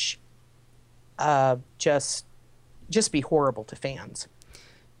much, just be horrible to fans.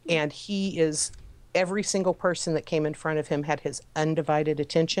 And he is... Every single person that came in front of him had his undivided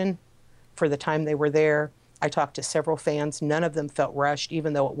attention for the time they were there. I talked to several fans. None of them felt rushed,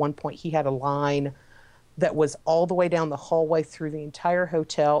 even though at one point he had a line that was all the way down the hallway through the entire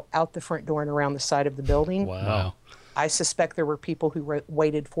hotel, out the front door and around the side of the building. Wow. I suspect there were people who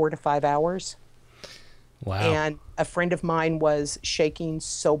waited 4 to 5 hours. Wow. And a friend of mine was shaking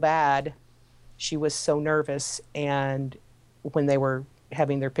so bad she was so nervous, and when they were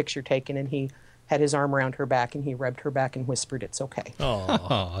having their picture taken, and he had his arm around her back and he rubbed her back and whispered, "It's okay."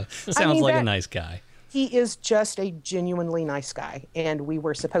 Oh, sounds like a nice guy. He is just a genuinely nice guy. And we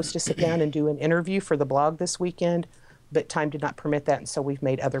were supposed to sit down and do an interview for the blog this weekend, but time did not permit that. And so we've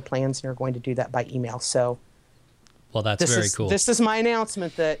made other plans and are going to do that by email. So, well, that's very cool. This is my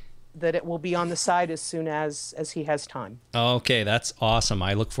announcement that it will be on the site as soon as he has time. Okay, that's awesome.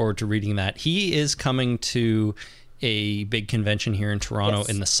 I look forward to reading that. He is coming to a big convention here in Toronto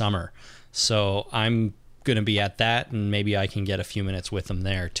in the summer. So I'm going to be at that, and maybe I can get a few minutes with him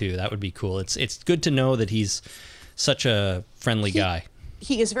there too. That would be cool. It's good to know that he's such a friendly guy.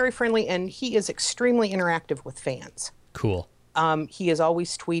 He is very friendly, and he is extremely interactive with fans. Cool. He is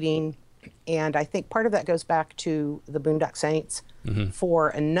always tweeting, and I think part of that goes back to the Boondock Saints. For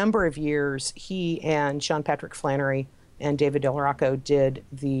a number of years, he and Sean Patrick Flannery and David Del Rocco did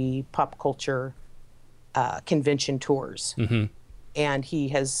the pop culture convention tours. And he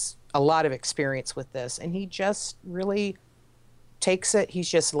has a lot of experience with this, and he just really takes it. He's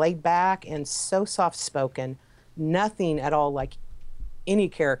just laid back and so soft-spoken, nothing at all like any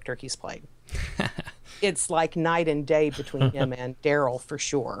character he's played. It's like night and day between him and Daryl, for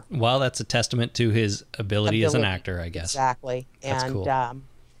sure. Well, that's a testament to his ability as an actor, I guess. Exactly. That's and cool.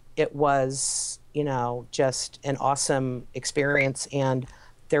 It was, just an awesome experience, and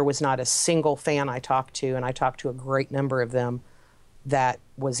there was not a single fan I talked to, and I talked to a great number of them, that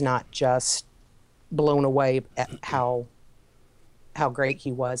was not just blown away at how great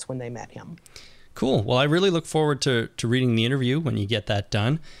he was when they met him. Cool. Well, I really look forward to reading the interview when you get that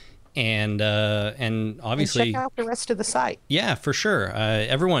done. And obviously... And check out the rest of the site. Yeah, for sure.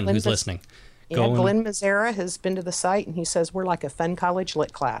 Everyone who's listening. Glenn Mazzara has been to the site, and he says we're like a fun college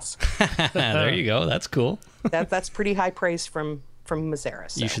lit class. There you go. That's cool. That's pretty high praise from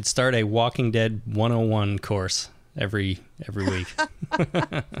Mazzara. So. You should start a Walking Dead 101 course every week.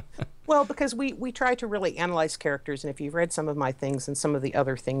 Well, because we try to really analyze characters, and if you've read some of my things and some of the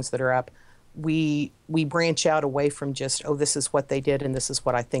other things that are up, we branch out away from just, this is what they did and this is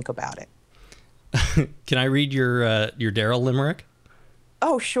what I think about it. Can I read your Daryl limerick?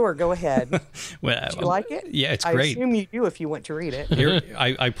 Oh, sure. Go ahead. Well, do you like it? Yeah, it's great. I assume you do if you went to read it. Here,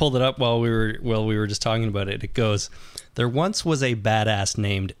 I pulled it up while we were just talking about it. It goes, "There once was a badass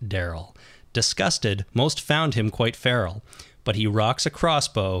named Daryl. Disgusted, most found him quite feral, but he rocks a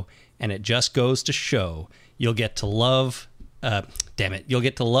crossbow, and it just goes to show you'll get to love. You'll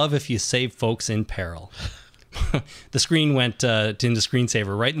get to love if you save folks in peril." The screen went into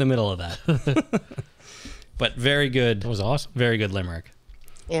screensaver right in the middle of that. But very good. That was awesome. Very good limerick.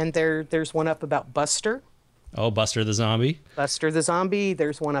 And there's one up about Buster. Oh, Buster the Zombie. Buster the Zombie.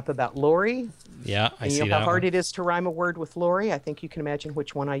 There's one up about Lori. Yeah, I see that. You know how hard it is to rhyme a word with Lori. I think you can imagine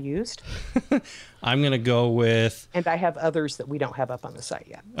which one I used. I'm going to go with... And I have others that we don't have up on the site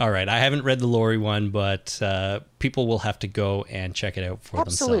yet. All right. I haven't read the Lori one, but people will have to go and check it out for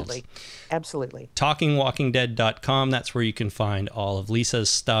themselves. Absolutely. TalkingWalkingDead.com. That's where you can find all of Lisa's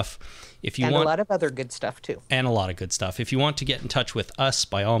stuff. If you want a lot of other good stuff, too. And a lot of good stuff. If you want to get in touch with us,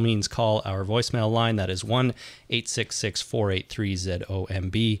 by all means, call our voicemail line. That is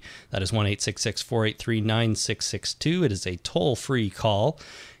 1-866-483-ZOMB. That is 1-866-483-9662. It is a toll-free call.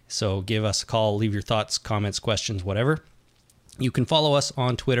 So give us a call, leave your thoughts, comments, questions, whatever. You can follow us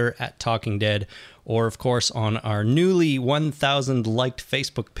on Twitter at Talking Dead, or of course on our newly 1,000 liked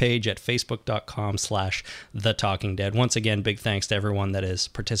Facebook page at facebook.com/The Talking Dead. Once again, big thanks to everyone that is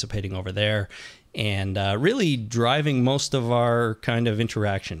participating over there and really driving most of our kind of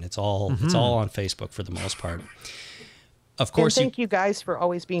interaction. It's all on Facebook for the most part. Of course. And thank you guys for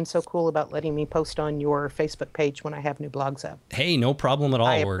always being so cool about letting me post on your Facebook page when I have new blogs up. Hey, no problem at all.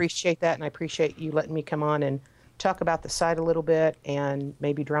 I appreciate that, and I appreciate you letting me come on and talk about the site a little bit and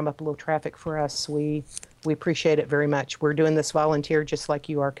maybe drum up a little traffic for us. We appreciate it very much. We're doing this volunteer just like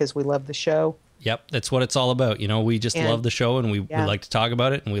you are because we love the show. Yep, that's what it's all about. We just love the show, and we like to talk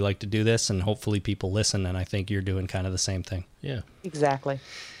about it, and we like to do this, and hopefully people listen, and I think you're doing kind of the same thing. Yeah. Exactly.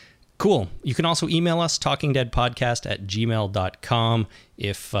 Cool. You can also email us, talkingdeadpodcast@gmail.com,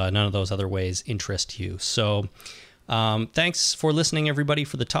 if none of those other ways interest you. So thanks for listening, everybody,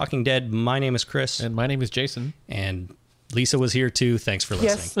 for The Talking Dead. My name is Chris. And my name is Jason. And Lisa was here, too. Thanks for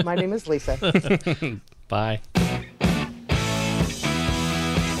listening. Yes, my name is Lisa. Bye.